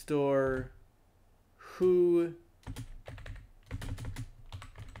to store who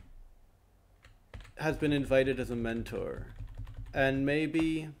has been invited as a mentor, and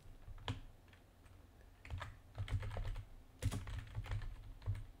maybe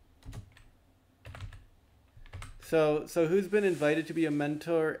so who's been invited to be a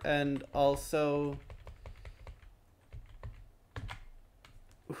mentor, and also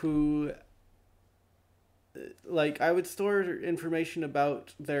who, like, I would store information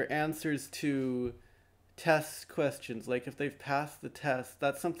about their answers to test questions. Like if they've passed the test,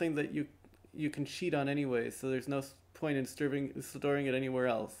 that's something that you can cheat on anyway, so there's no point in storing it anywhere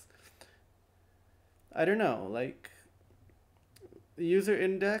else. I don't know, like the user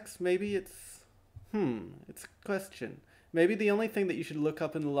index, maybe it's a question. Maybe the only thing that you should look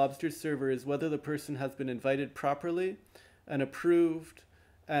up in the Lobster server is whether the person has been invited properly and approved,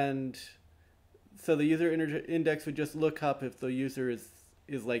 and so the user index would just look up if the user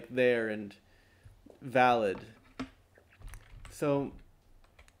is like there and valid. So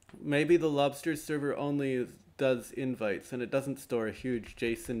maybe the Lobster server only does invites and it doesn't store a huge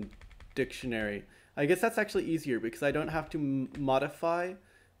JSON dictionary. I guess that's actually easier because I don't have to modify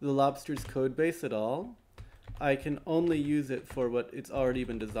the Lobster's code base at all. I can only use it for what it's already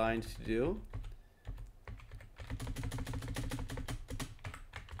been designed to do.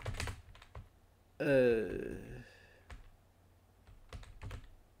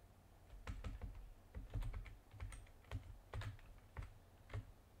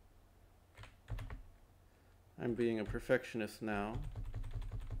 I'm being a perfectionist now.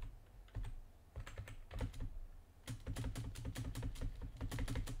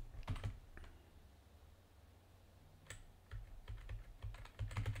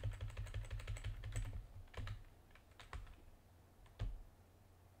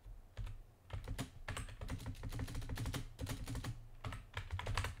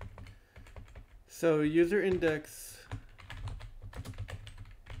 So user index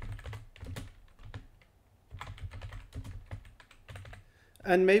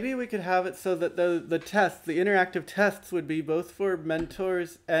And maybe we could have it so that the tests, the interactive tests, would be both for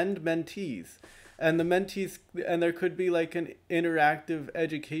mentors and mentees. And the mentees, and there could be like an interactive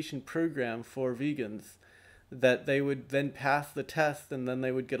education program for vegans that they would then pass the test and then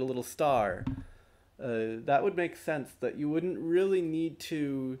they would get a little star. That would make sense, that you wouldn't really need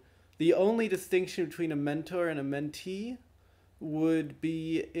to. The only distinction between a mentor and a mentee would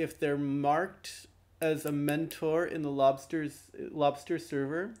be if they're marked as a mentor in the lobster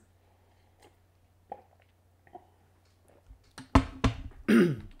server.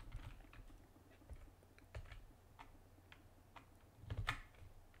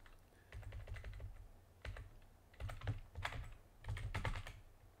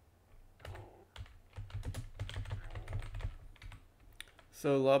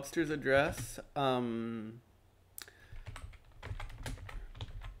 So lobster's address.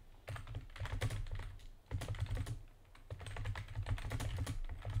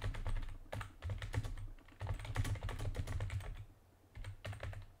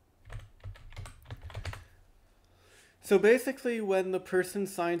 So basically, when the person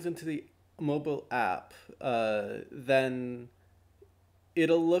signs into the mobile app, then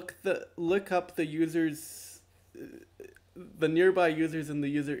it'll look up the users, the nearby users in the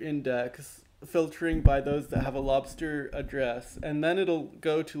user index, filtering by those that have a lobster address, and then it'll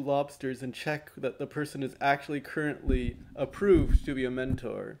go to lobsters and check that the person is actually currently approved to be a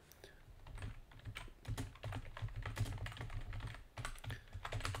mentor.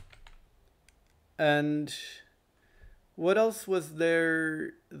 And what else was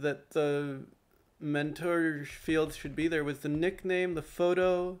there that the mentor fields should be? There was the nickname, the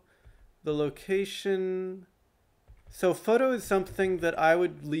photo, the location. So photo is something that I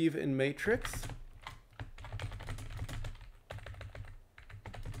would leave in Matrix.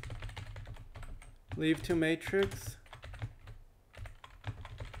 Leave to Matrix.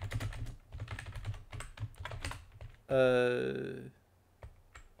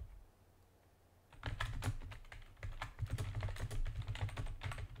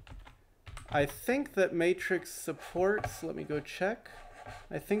 I think that Matrix supports, let me go check.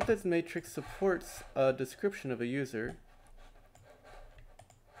 I think that Matrix supports a description of a user.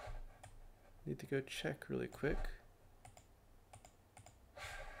 Need to go check really quick.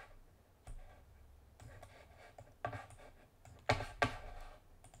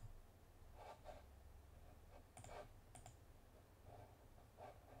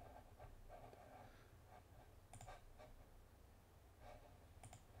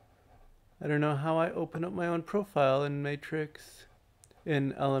 I don't know how I open up my own profile in Matrix,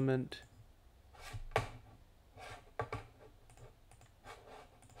 in Element.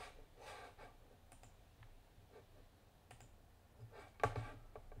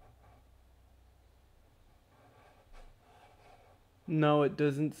 No, it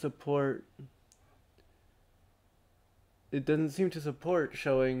doesn't support. It doesn't seem to support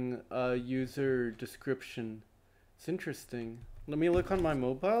showing a user description. It's interesting. Let me look on my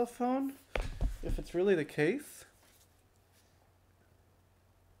mobile phone if it's really the case.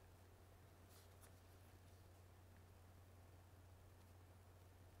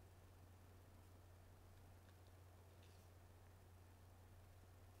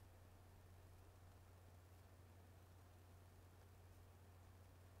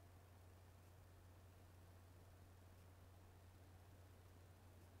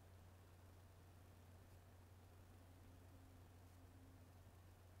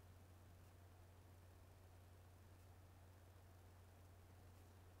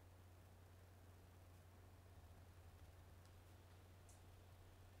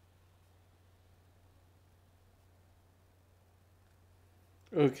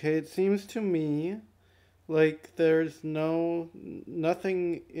 Okay, it seems to me like there's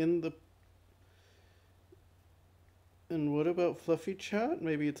nothing in the. And what about Fluffy Chat?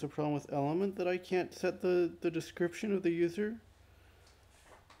 Maybe it's a problem with Element that I can't set the description of the user.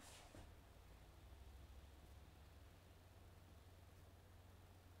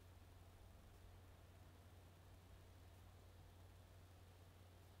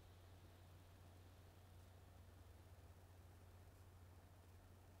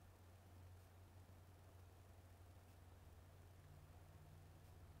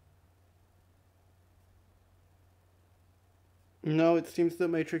 No, it seems that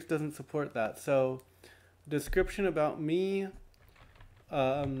Matrix doesn't support that. So, description about me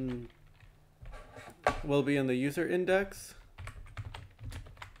will be in the user index.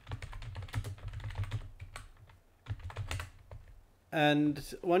 And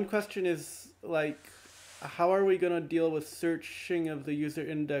one question is, like, how are we going to deal with searching of the user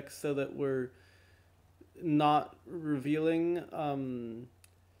index so that we're not revealing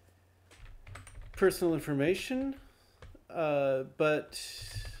personal information, but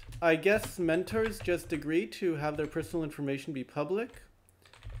I guess mentors just agree to have their personal information be public,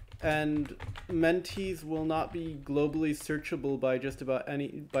 and mentees will not be globally searchable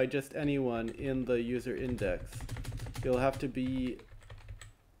by just anyone in the user index. You'll have to be,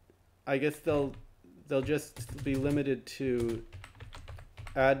 I guess they'll just be limited to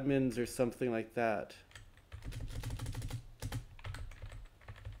admins or something like that.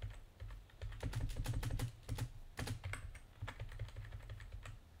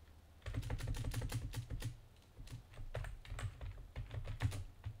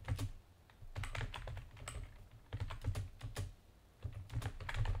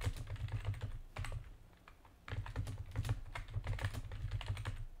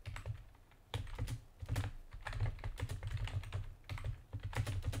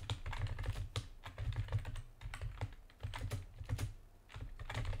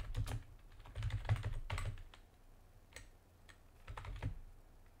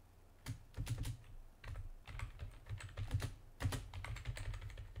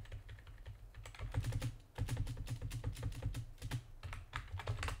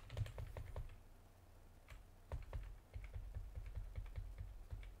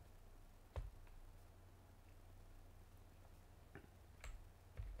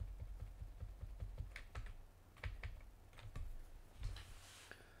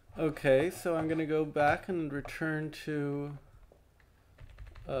 Okay, so I'm gonna go back and return to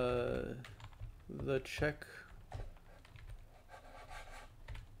the check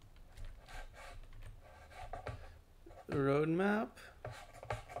roadmap.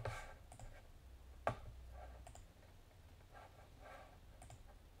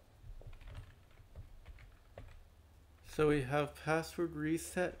 So we have password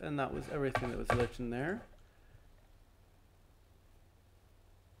reset, and that was everything that was left in there.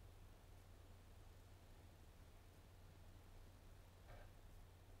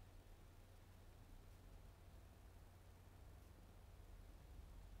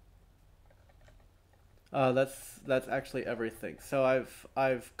 That's actually everything. So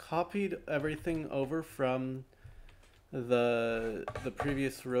I've copied everything over from the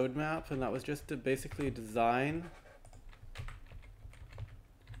previous roadmap, and that was just to basically design.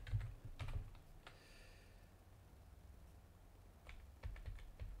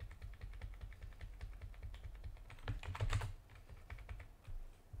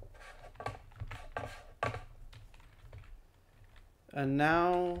 And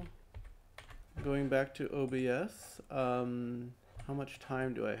now, going back to OBS, how much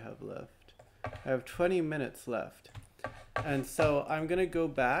time do I have left? I have 20 minutes left. And so I'm gonna go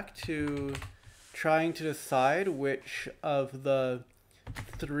back to trying to decide which of the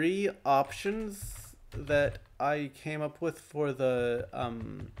 3 options that I came up with for the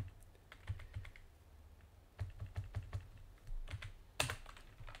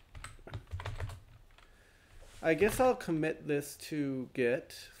I guess I'll commit this to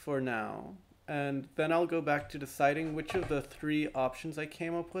Git for now, and then I'll go back to deciding which of the 3 options I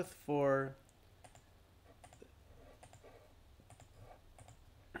came up with for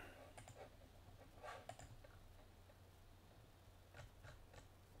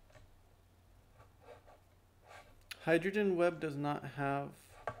Hydrogen Web does not have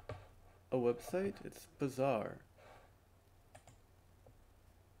a website. It's bizarre.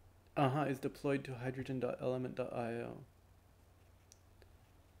 Is deployed to hydrogen.element.io.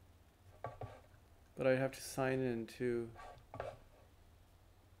 But I have to sign in to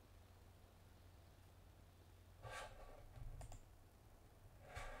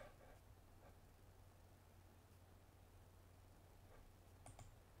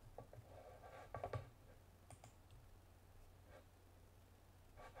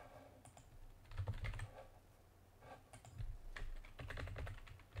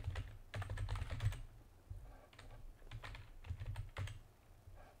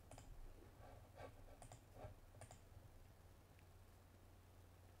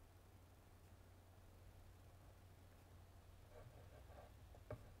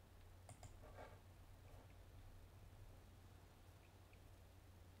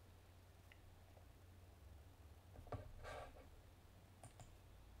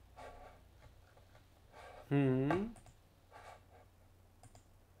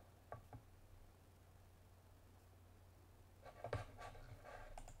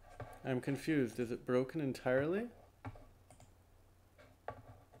I'm confused. Is it broken entirely?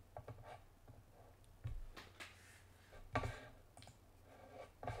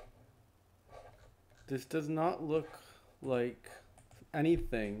 This does not look like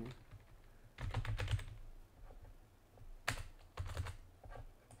anything.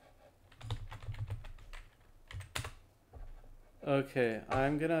 Okay,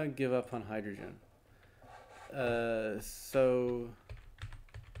 I'm gonna give up on hydrogen. So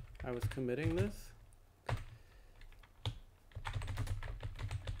I was committing this.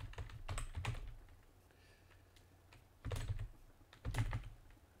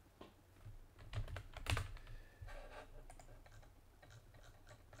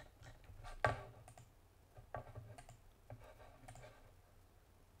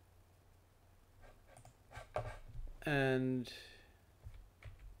 And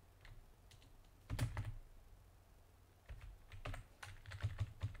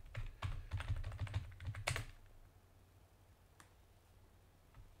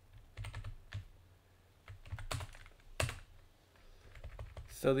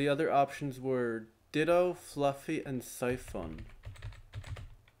so the other options were Ditto, Fluffy, and Siphon.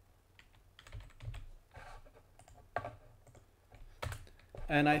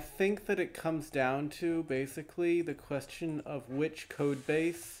 And I think that it comes down to basically the question of which code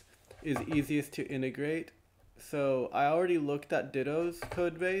base is easiest to integrate. So I already looked at Ditto's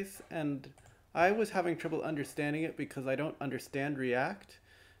code base and I was having trouble understanding it because I don't understand React.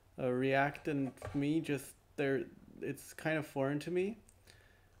 React and me just it's kind of foreign to me.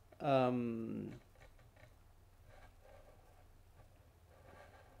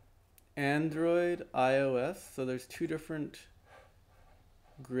 Android, iOS, so there's two different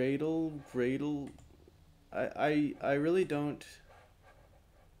Gradle. I really don't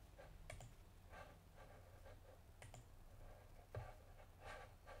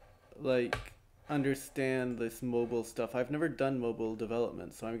like understand this mobile stuff. I've never done mobile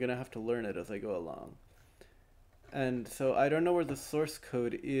development, so I'm gonna have to learn it as I go along. And so I don't know where the source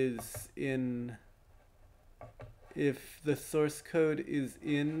code is in, if the source code is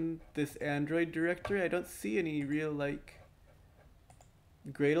in this Android directory. I don't see any real like,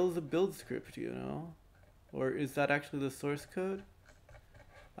 Gradle's a build script, you know? Or is that actually the source code?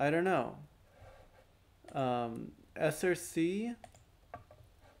 I don't know. SRC.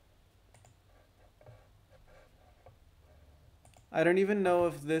 I don't even know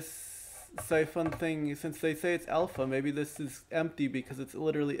if this Siphon thing, since they say it's alpha, maybe this is empty because it's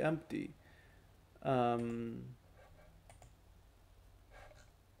literally empty.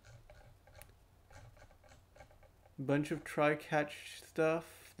 Bunch of try-catch stuff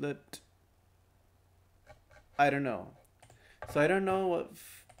that I don't know. So I don't know what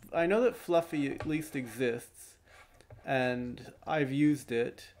I know that Fluffy at least exists, and I've used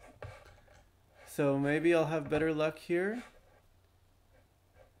it. So maybe I'll have better luck here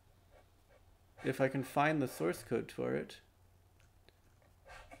if I can find the source code for it.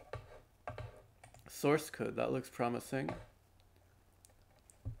 Source code, that looks promising.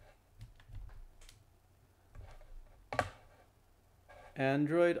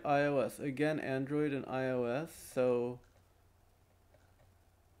 Android, iOS. Again, Android and iOS. So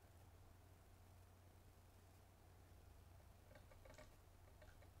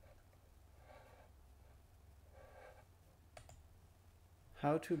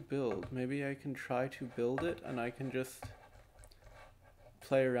how to build? Maybe I can try to build it and I can just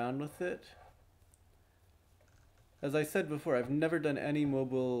play around with it. As I said before, I've never done any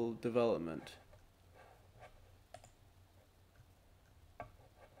mobile development.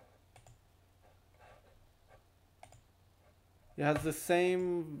 It has the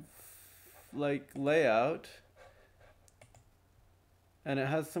same like layout, and it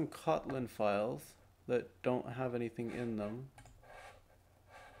has some Kotlin files that don't have anything in them.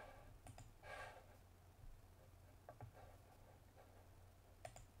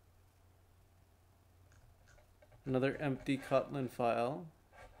 Another empty Kotlin file.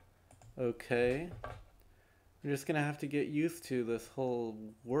 Okay. I'm just gonna have to get used to this whole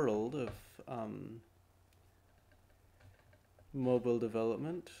world of mobile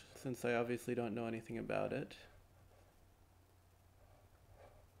development, since I obviously don't know anything about it.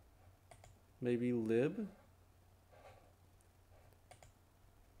 Maybe lib?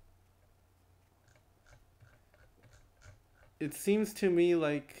 It seems to me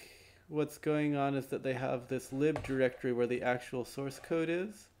like what's going on is that they have this lib directory where the actual source code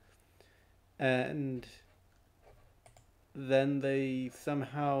is, and then they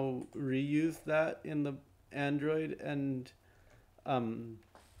somehow reuse that in the Android and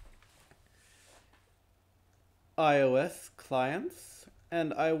iOS clients.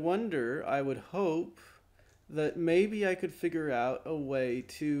 And I wonder, I would hope that maybe I could figure out a way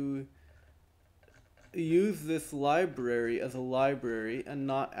to use this library as a library and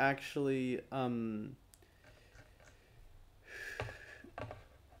not actually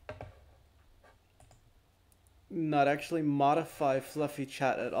not actually modify fluffy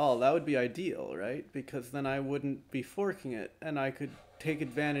chat at all. That would be ideal, right? Because then I wouldn't be forking it and I could take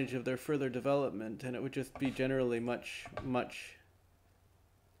advantage of their further development and it would just be generally much, much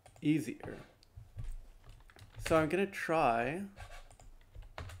easier. So I'm gonna try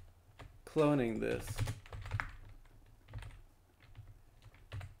cloning this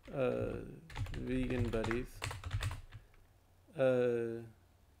VeganBuddies.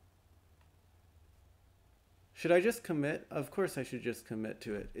 Should I just commit? Of course I should just commit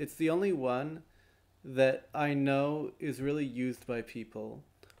to it. It's the only one that I know is really used by people.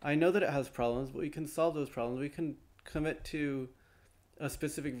 I know that it has problems, but we can solve those problems. We can commit to a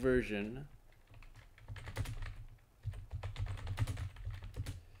specific version.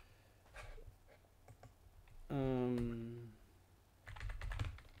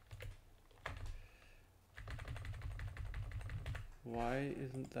 Why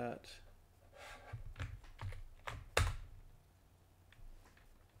isn't that?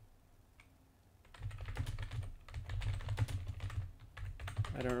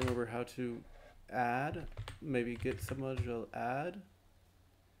 I don't remember how to add. Maybe get some module add.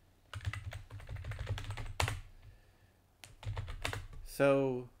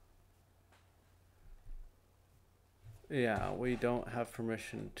 So yeah, we don't have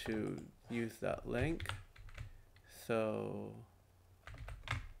permission to use that link. So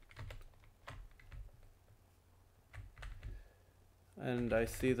and I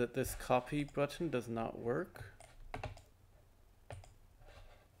see that this copy button does not work.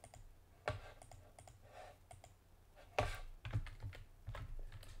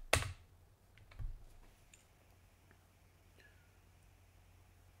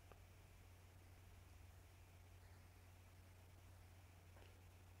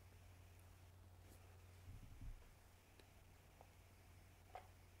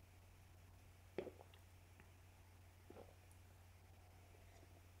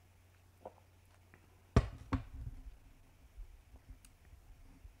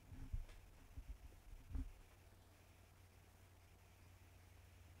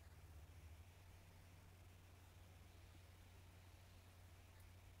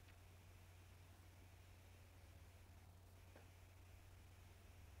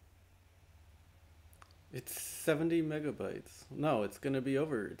 It's 70 megabytes. No, it's gonna be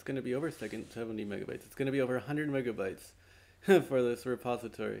over. It's gonna be over 70 megabytes. It's gonna be over 100 megabytes for this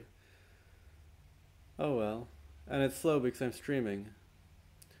repository. Oh well. And it's slow because I'm streaming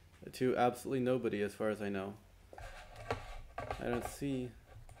to absolutely nobody as far as I know. I don't see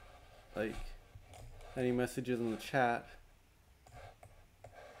like any messages in the chat.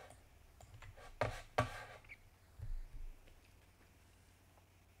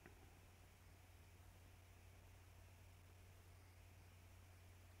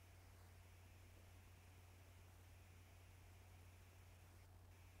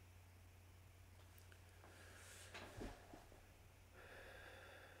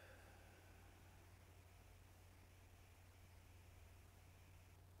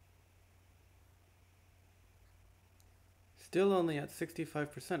 Still only at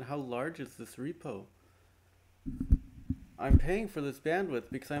 65%. How large is this repo? I'm paying for this bandwidth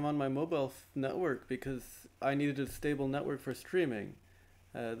because I'm on my mobile network because I needed a stable network for streaming.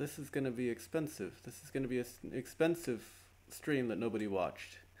 This is going to be expensive. This is going to be an expensive stream that nobody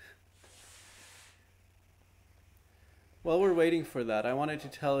watched. While we're waiting for that, I wanted to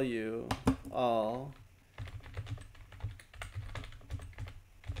tell you all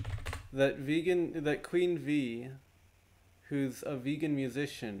that Queen V, who's a vegan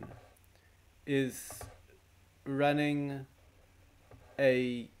musician, is running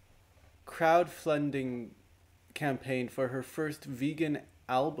a crowdfunding campaign for her first vegan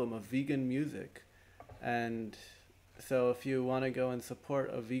album of vegan music. And so if you want to go and support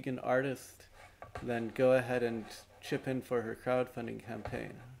a vegan artist, then go ahead and chip in for her crowdfunding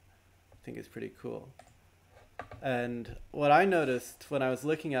campaign. I think it's pretty cool. And what I noticed when I was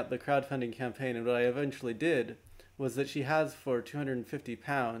looking at the crowdfunding campaign, and what I eventually did, was that she has for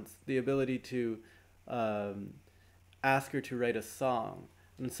 £250 the ability to ask her to write a song.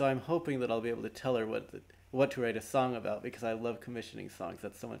 And so I'm hoping that I'll be able to tell her what to write a song about, because I love commissioning songs.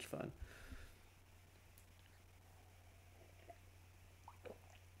 That's so much fun.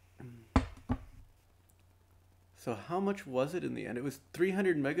 So how much was it in the end? It was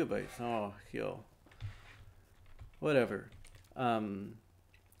 300 megabytes. Oh, yo. Whatever.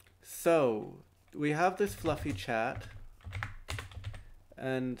 So we have this fluffy chat,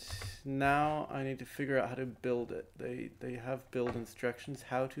 and now I need to figure out how to build it. They have build instructions,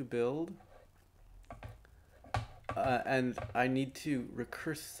 how to build, and I need to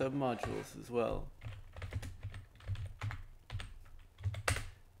recurse submodules as well.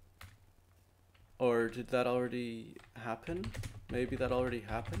 did that already happen? Maybe that already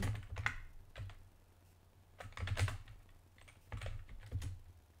happened?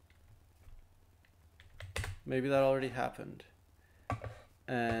 Maybe that already happened.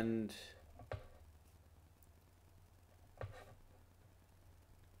 And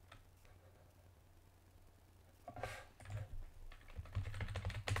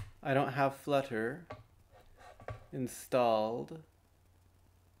I don't have Flutter installed.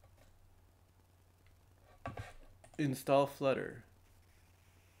 Install Flutter.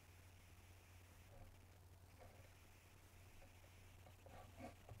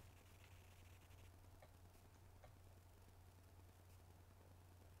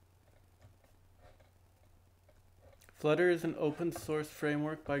 Flutter is an open source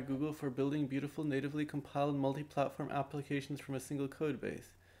framework by Google for building beautiful natively compiled multi-platform applications from a single code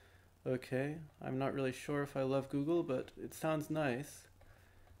base. Okay, I'm not really sure if I love Google, but it sounds nice.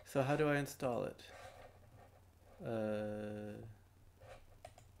 So how do I install it?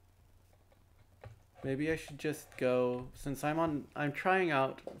 Maybe I should just go, since I'm trying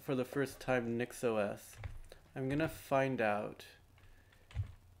out for the first time NixOS. I'm gonna find out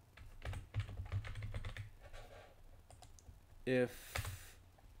if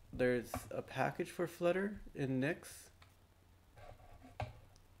there's a package for Flutter in Nix.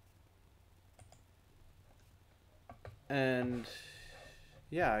 And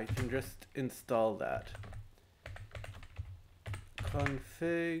yeah, I can just install that.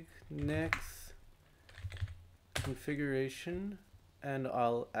 Config Nix configuration, and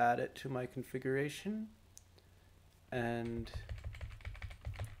I'll add it to my configuration. And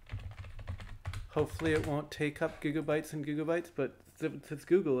hopefully it won't take up gigabytes and gigabytes, but since it's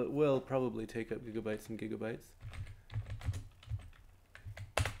Google, it will probably take up gigabytes and gigabytes.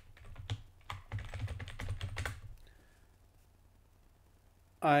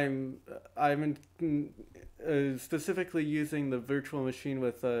 I'm specifically using the virtual machine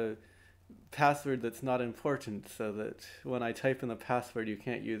with a password that's not important, so that when I type in the password, you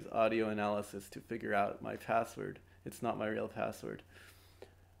can't use audio analysis to figure out my password. It's not my real password.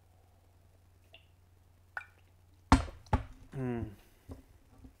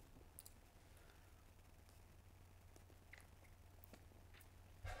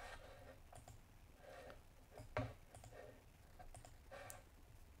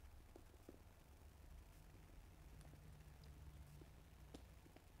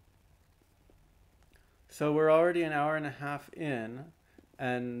 So we're already an hour and a half in,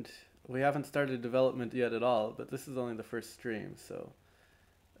 and we haven't started development yet at all, but this is only the first stream, so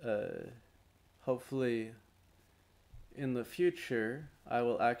hopefully in the future I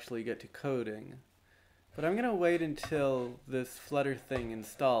will actually get to coding. But I'm gonna wait until this Flutter thing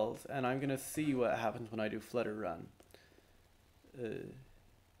installs, and I'm gonna see what happens when I do Flutter run.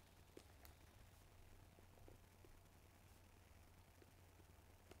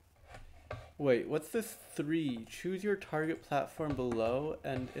 Wait, what's this 3? Choose your target platform below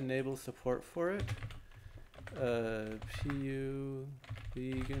and enable support for it. PU,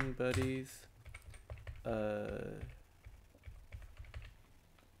 VeganBuddies.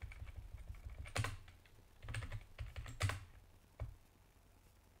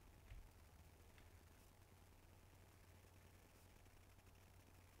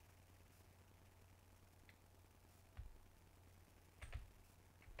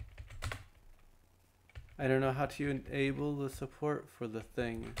 I don't know how to enable the support for the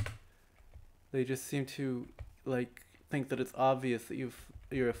thing. They just seem to like think that it's obvious that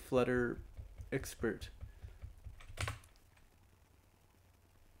you're a Flutter expert.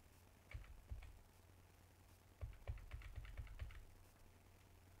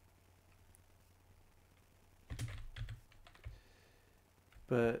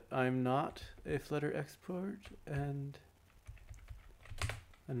 But I'm not a Flutter expert. And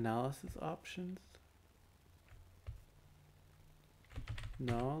analysis options.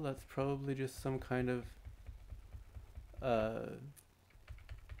 No, that's probably just some kind of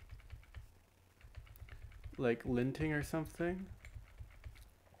like linting or something.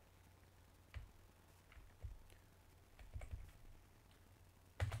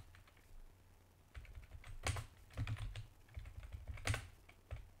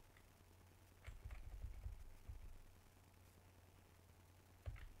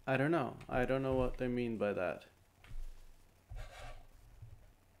 I don't know. I don't know what they mean by that.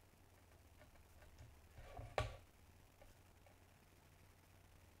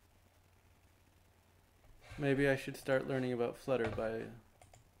 Maybe I should start learning about Flutter by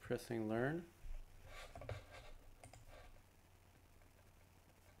pressing learn.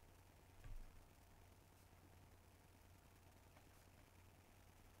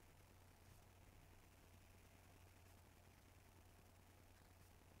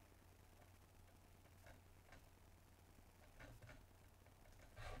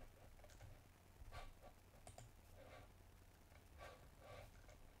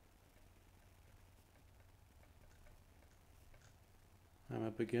 I'm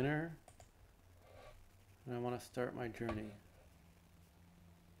a beginner and I want to start my journey.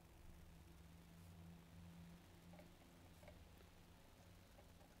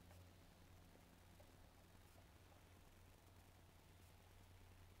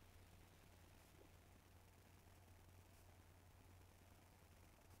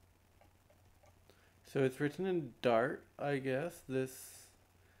 So it's written in Dart, I guess, this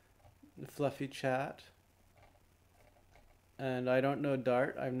fluffy chat. And I don't know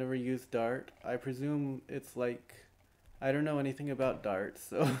Dart. I've never used Dart. I presume it's like, I don't know anything about Dart,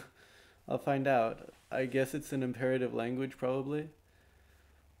 so I'll find out. I guess it's an imperative language, probably.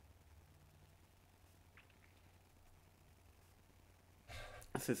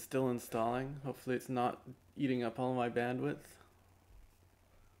 So it's still installing. Hopefully it's not eating up all my bandwidth.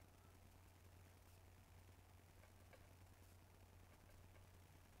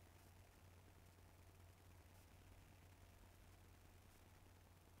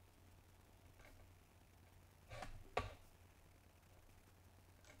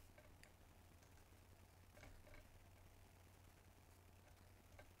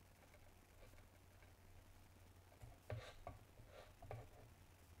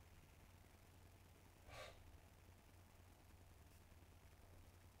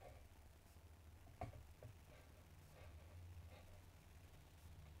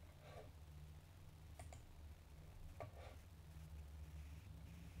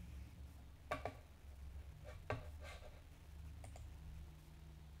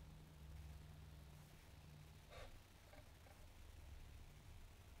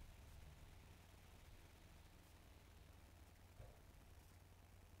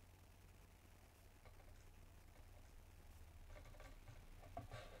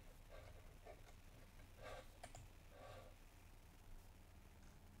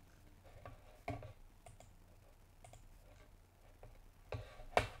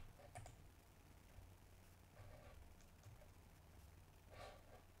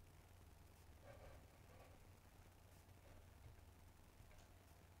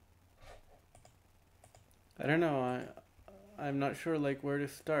 I don't know. I'm not sure like where to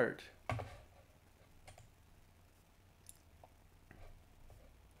start.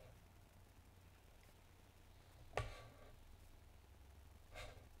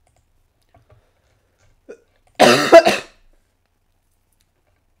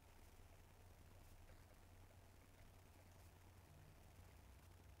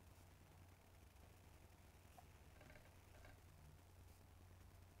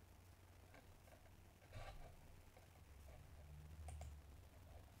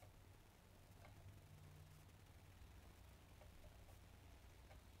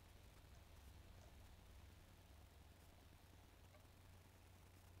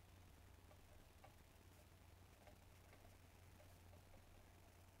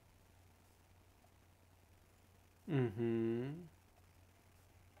 Mm-hmm.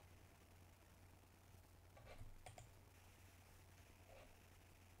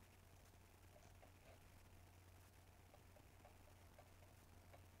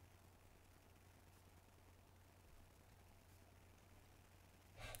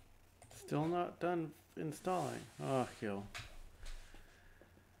 Still not done installing. Oh, kill.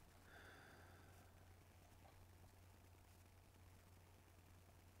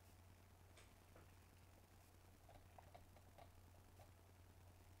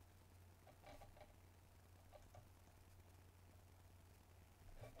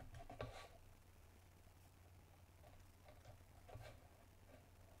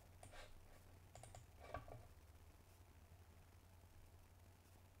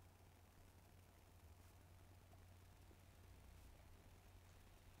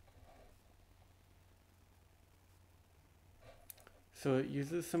 So it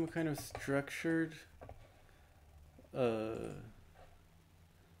uses some kind of structured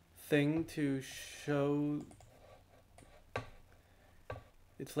thing to show.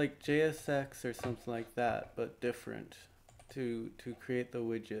 It's like JSX or something like that, but different to create the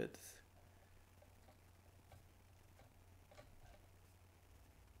widgets.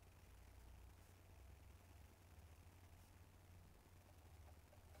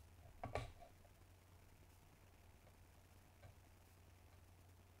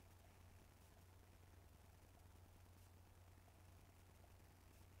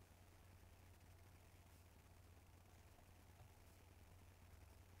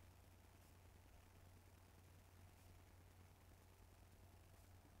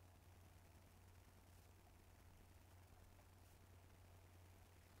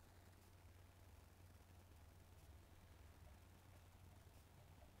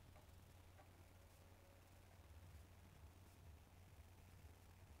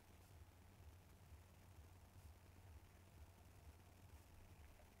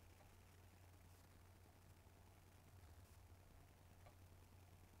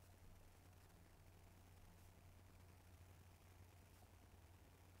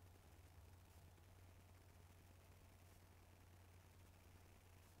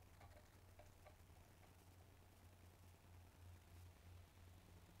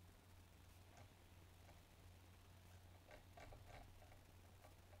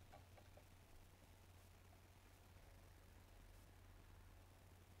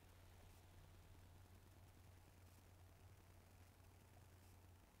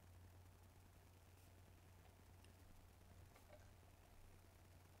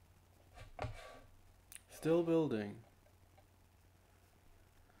 Still building.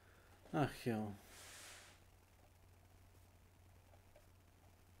 Ach, yo.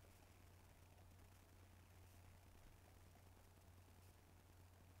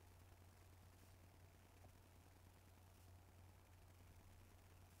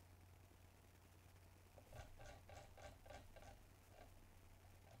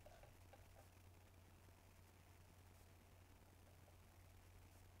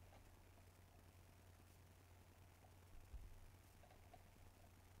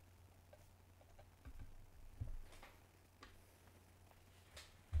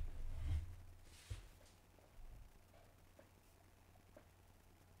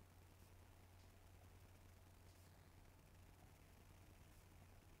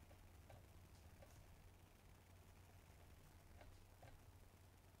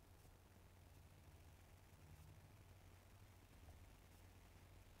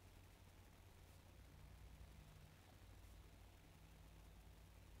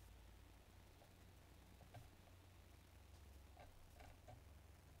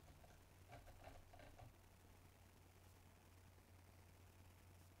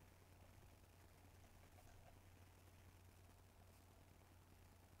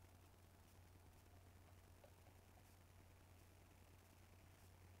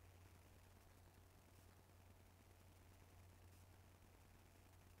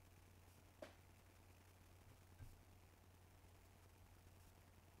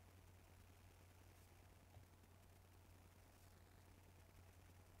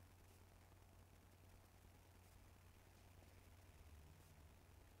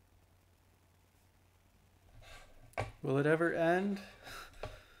 Will it ever end?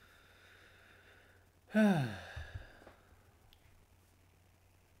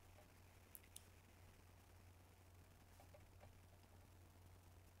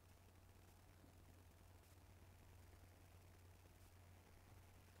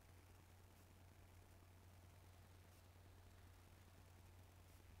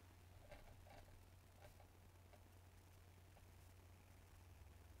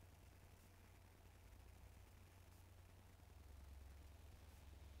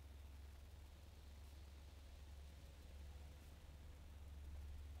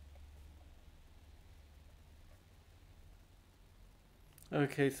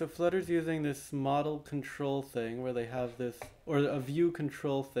 Okay, so Flutter's using this model control thing where they have this, or a view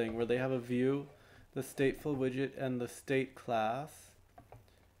control thing where they have a view, the stateful widget, and the state class.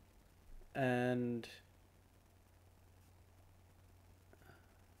 And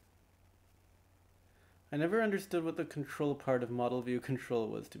I never understood what the control part of model view control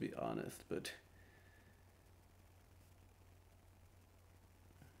was, to be honest, but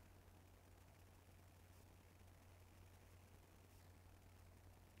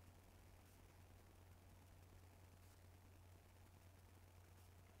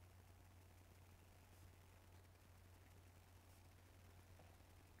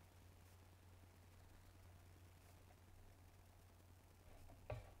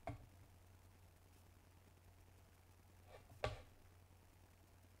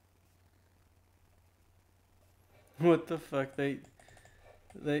what the fuck? They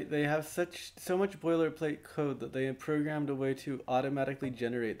have so much boilerplate code that they programmed a way to automatically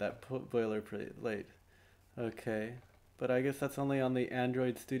generate that boilerplate. Okay, but I guess that's only on the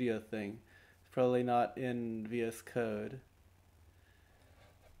Android Studio thing. It's probably not in VS Code.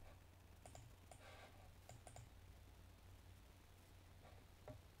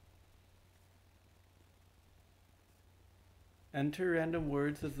 Enter random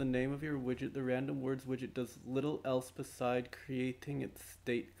words as the name of your widget. The random words widget does little else beside creating its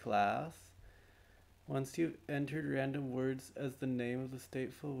state class. Once you've entered random words as the name of the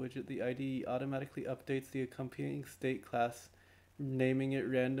stateful widget, the IDE automatically updates the accompanying state class, naming it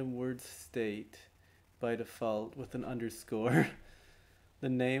random words state by default with an underscore. The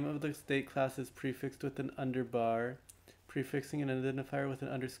name of the state class is prefixed with an underbar. Prefixing an identifier with an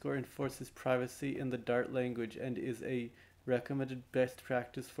underscore enforces privacy in the Dart language and is a recommended best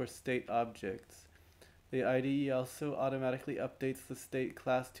practice for state objects. The IDE also automatically updates the state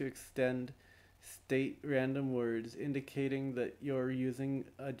class to extend state random words, indicating that you're using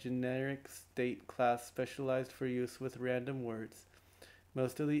a generic state class specialized for use with random words.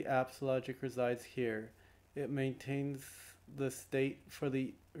 Most of the app's logic resides here. It maintains the state for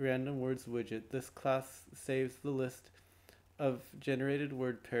the random words widget. This class saves the list of generated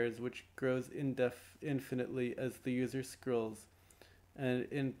word pairs, which grows infinitely as the user scrolls. And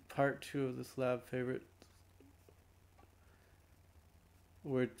in part 2 of this lab, favorite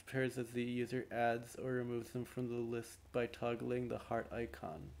word pairs as the user adds or removes them from the list by toggling the heart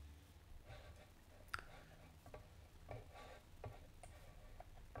icon.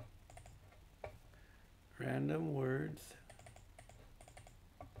 Random words.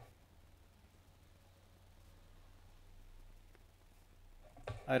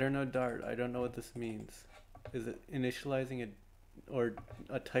 I don't know Dart. I don't know what this means. Is it initializing or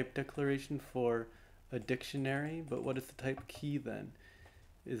a type declaration for a dictionary? But what is the type key then?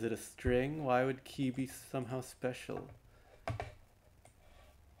 Is it a string? Why would key be somehow special?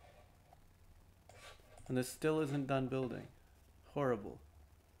 And this still isn't done building. Horrible.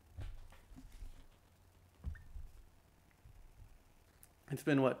 It's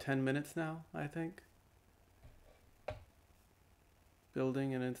been what, 10 minutes now, I think?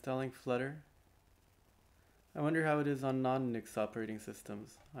 Building and installing Flutter. I wonder how it is on non-Nix operating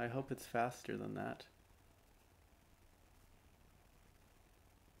systems. I hope it's faster than that.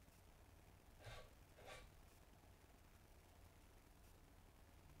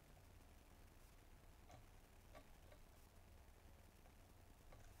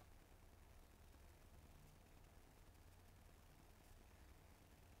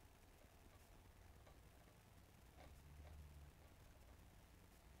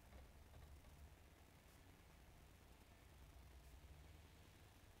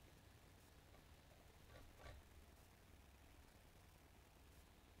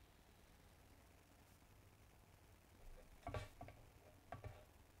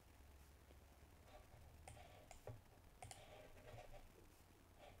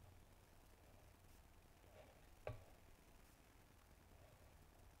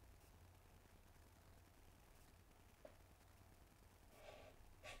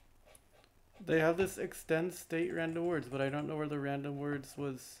 They have this extend state random words, but I don't know where the random words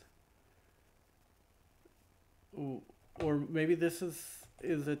was. Ooh, or maybe this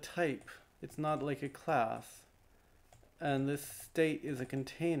is a type. It's not like a class. And this state is a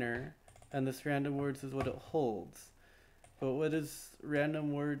container, and this random words is what it holds. But what is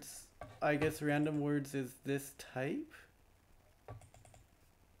random words? I guess random words is this type?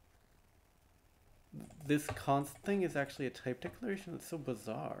 This const thing is actually a type declaration? It's so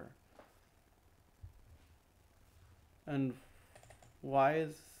bizarre. And why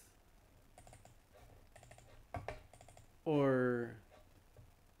is... Or...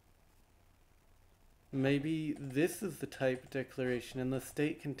 Maybe this is the type declaration and the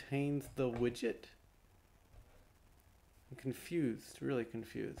state contains the widget? I'm confused, really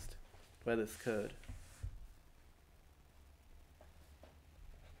confused by this code.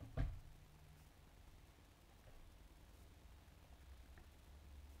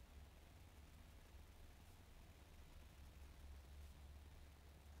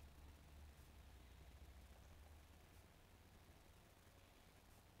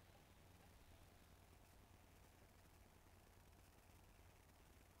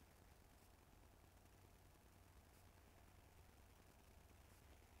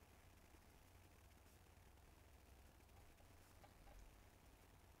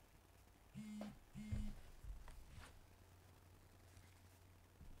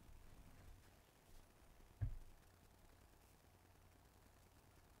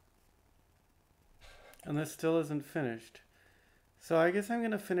 And this still isn't finished. So I guess I'm going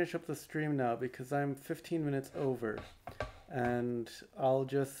to finish up the stream now because I'm 15 minutes over. And I'll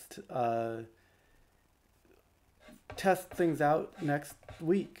just test things out next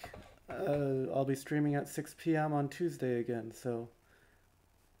week. I'll be streaming at 6 p.m. on Tuesday again. So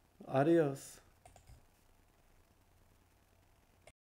adios.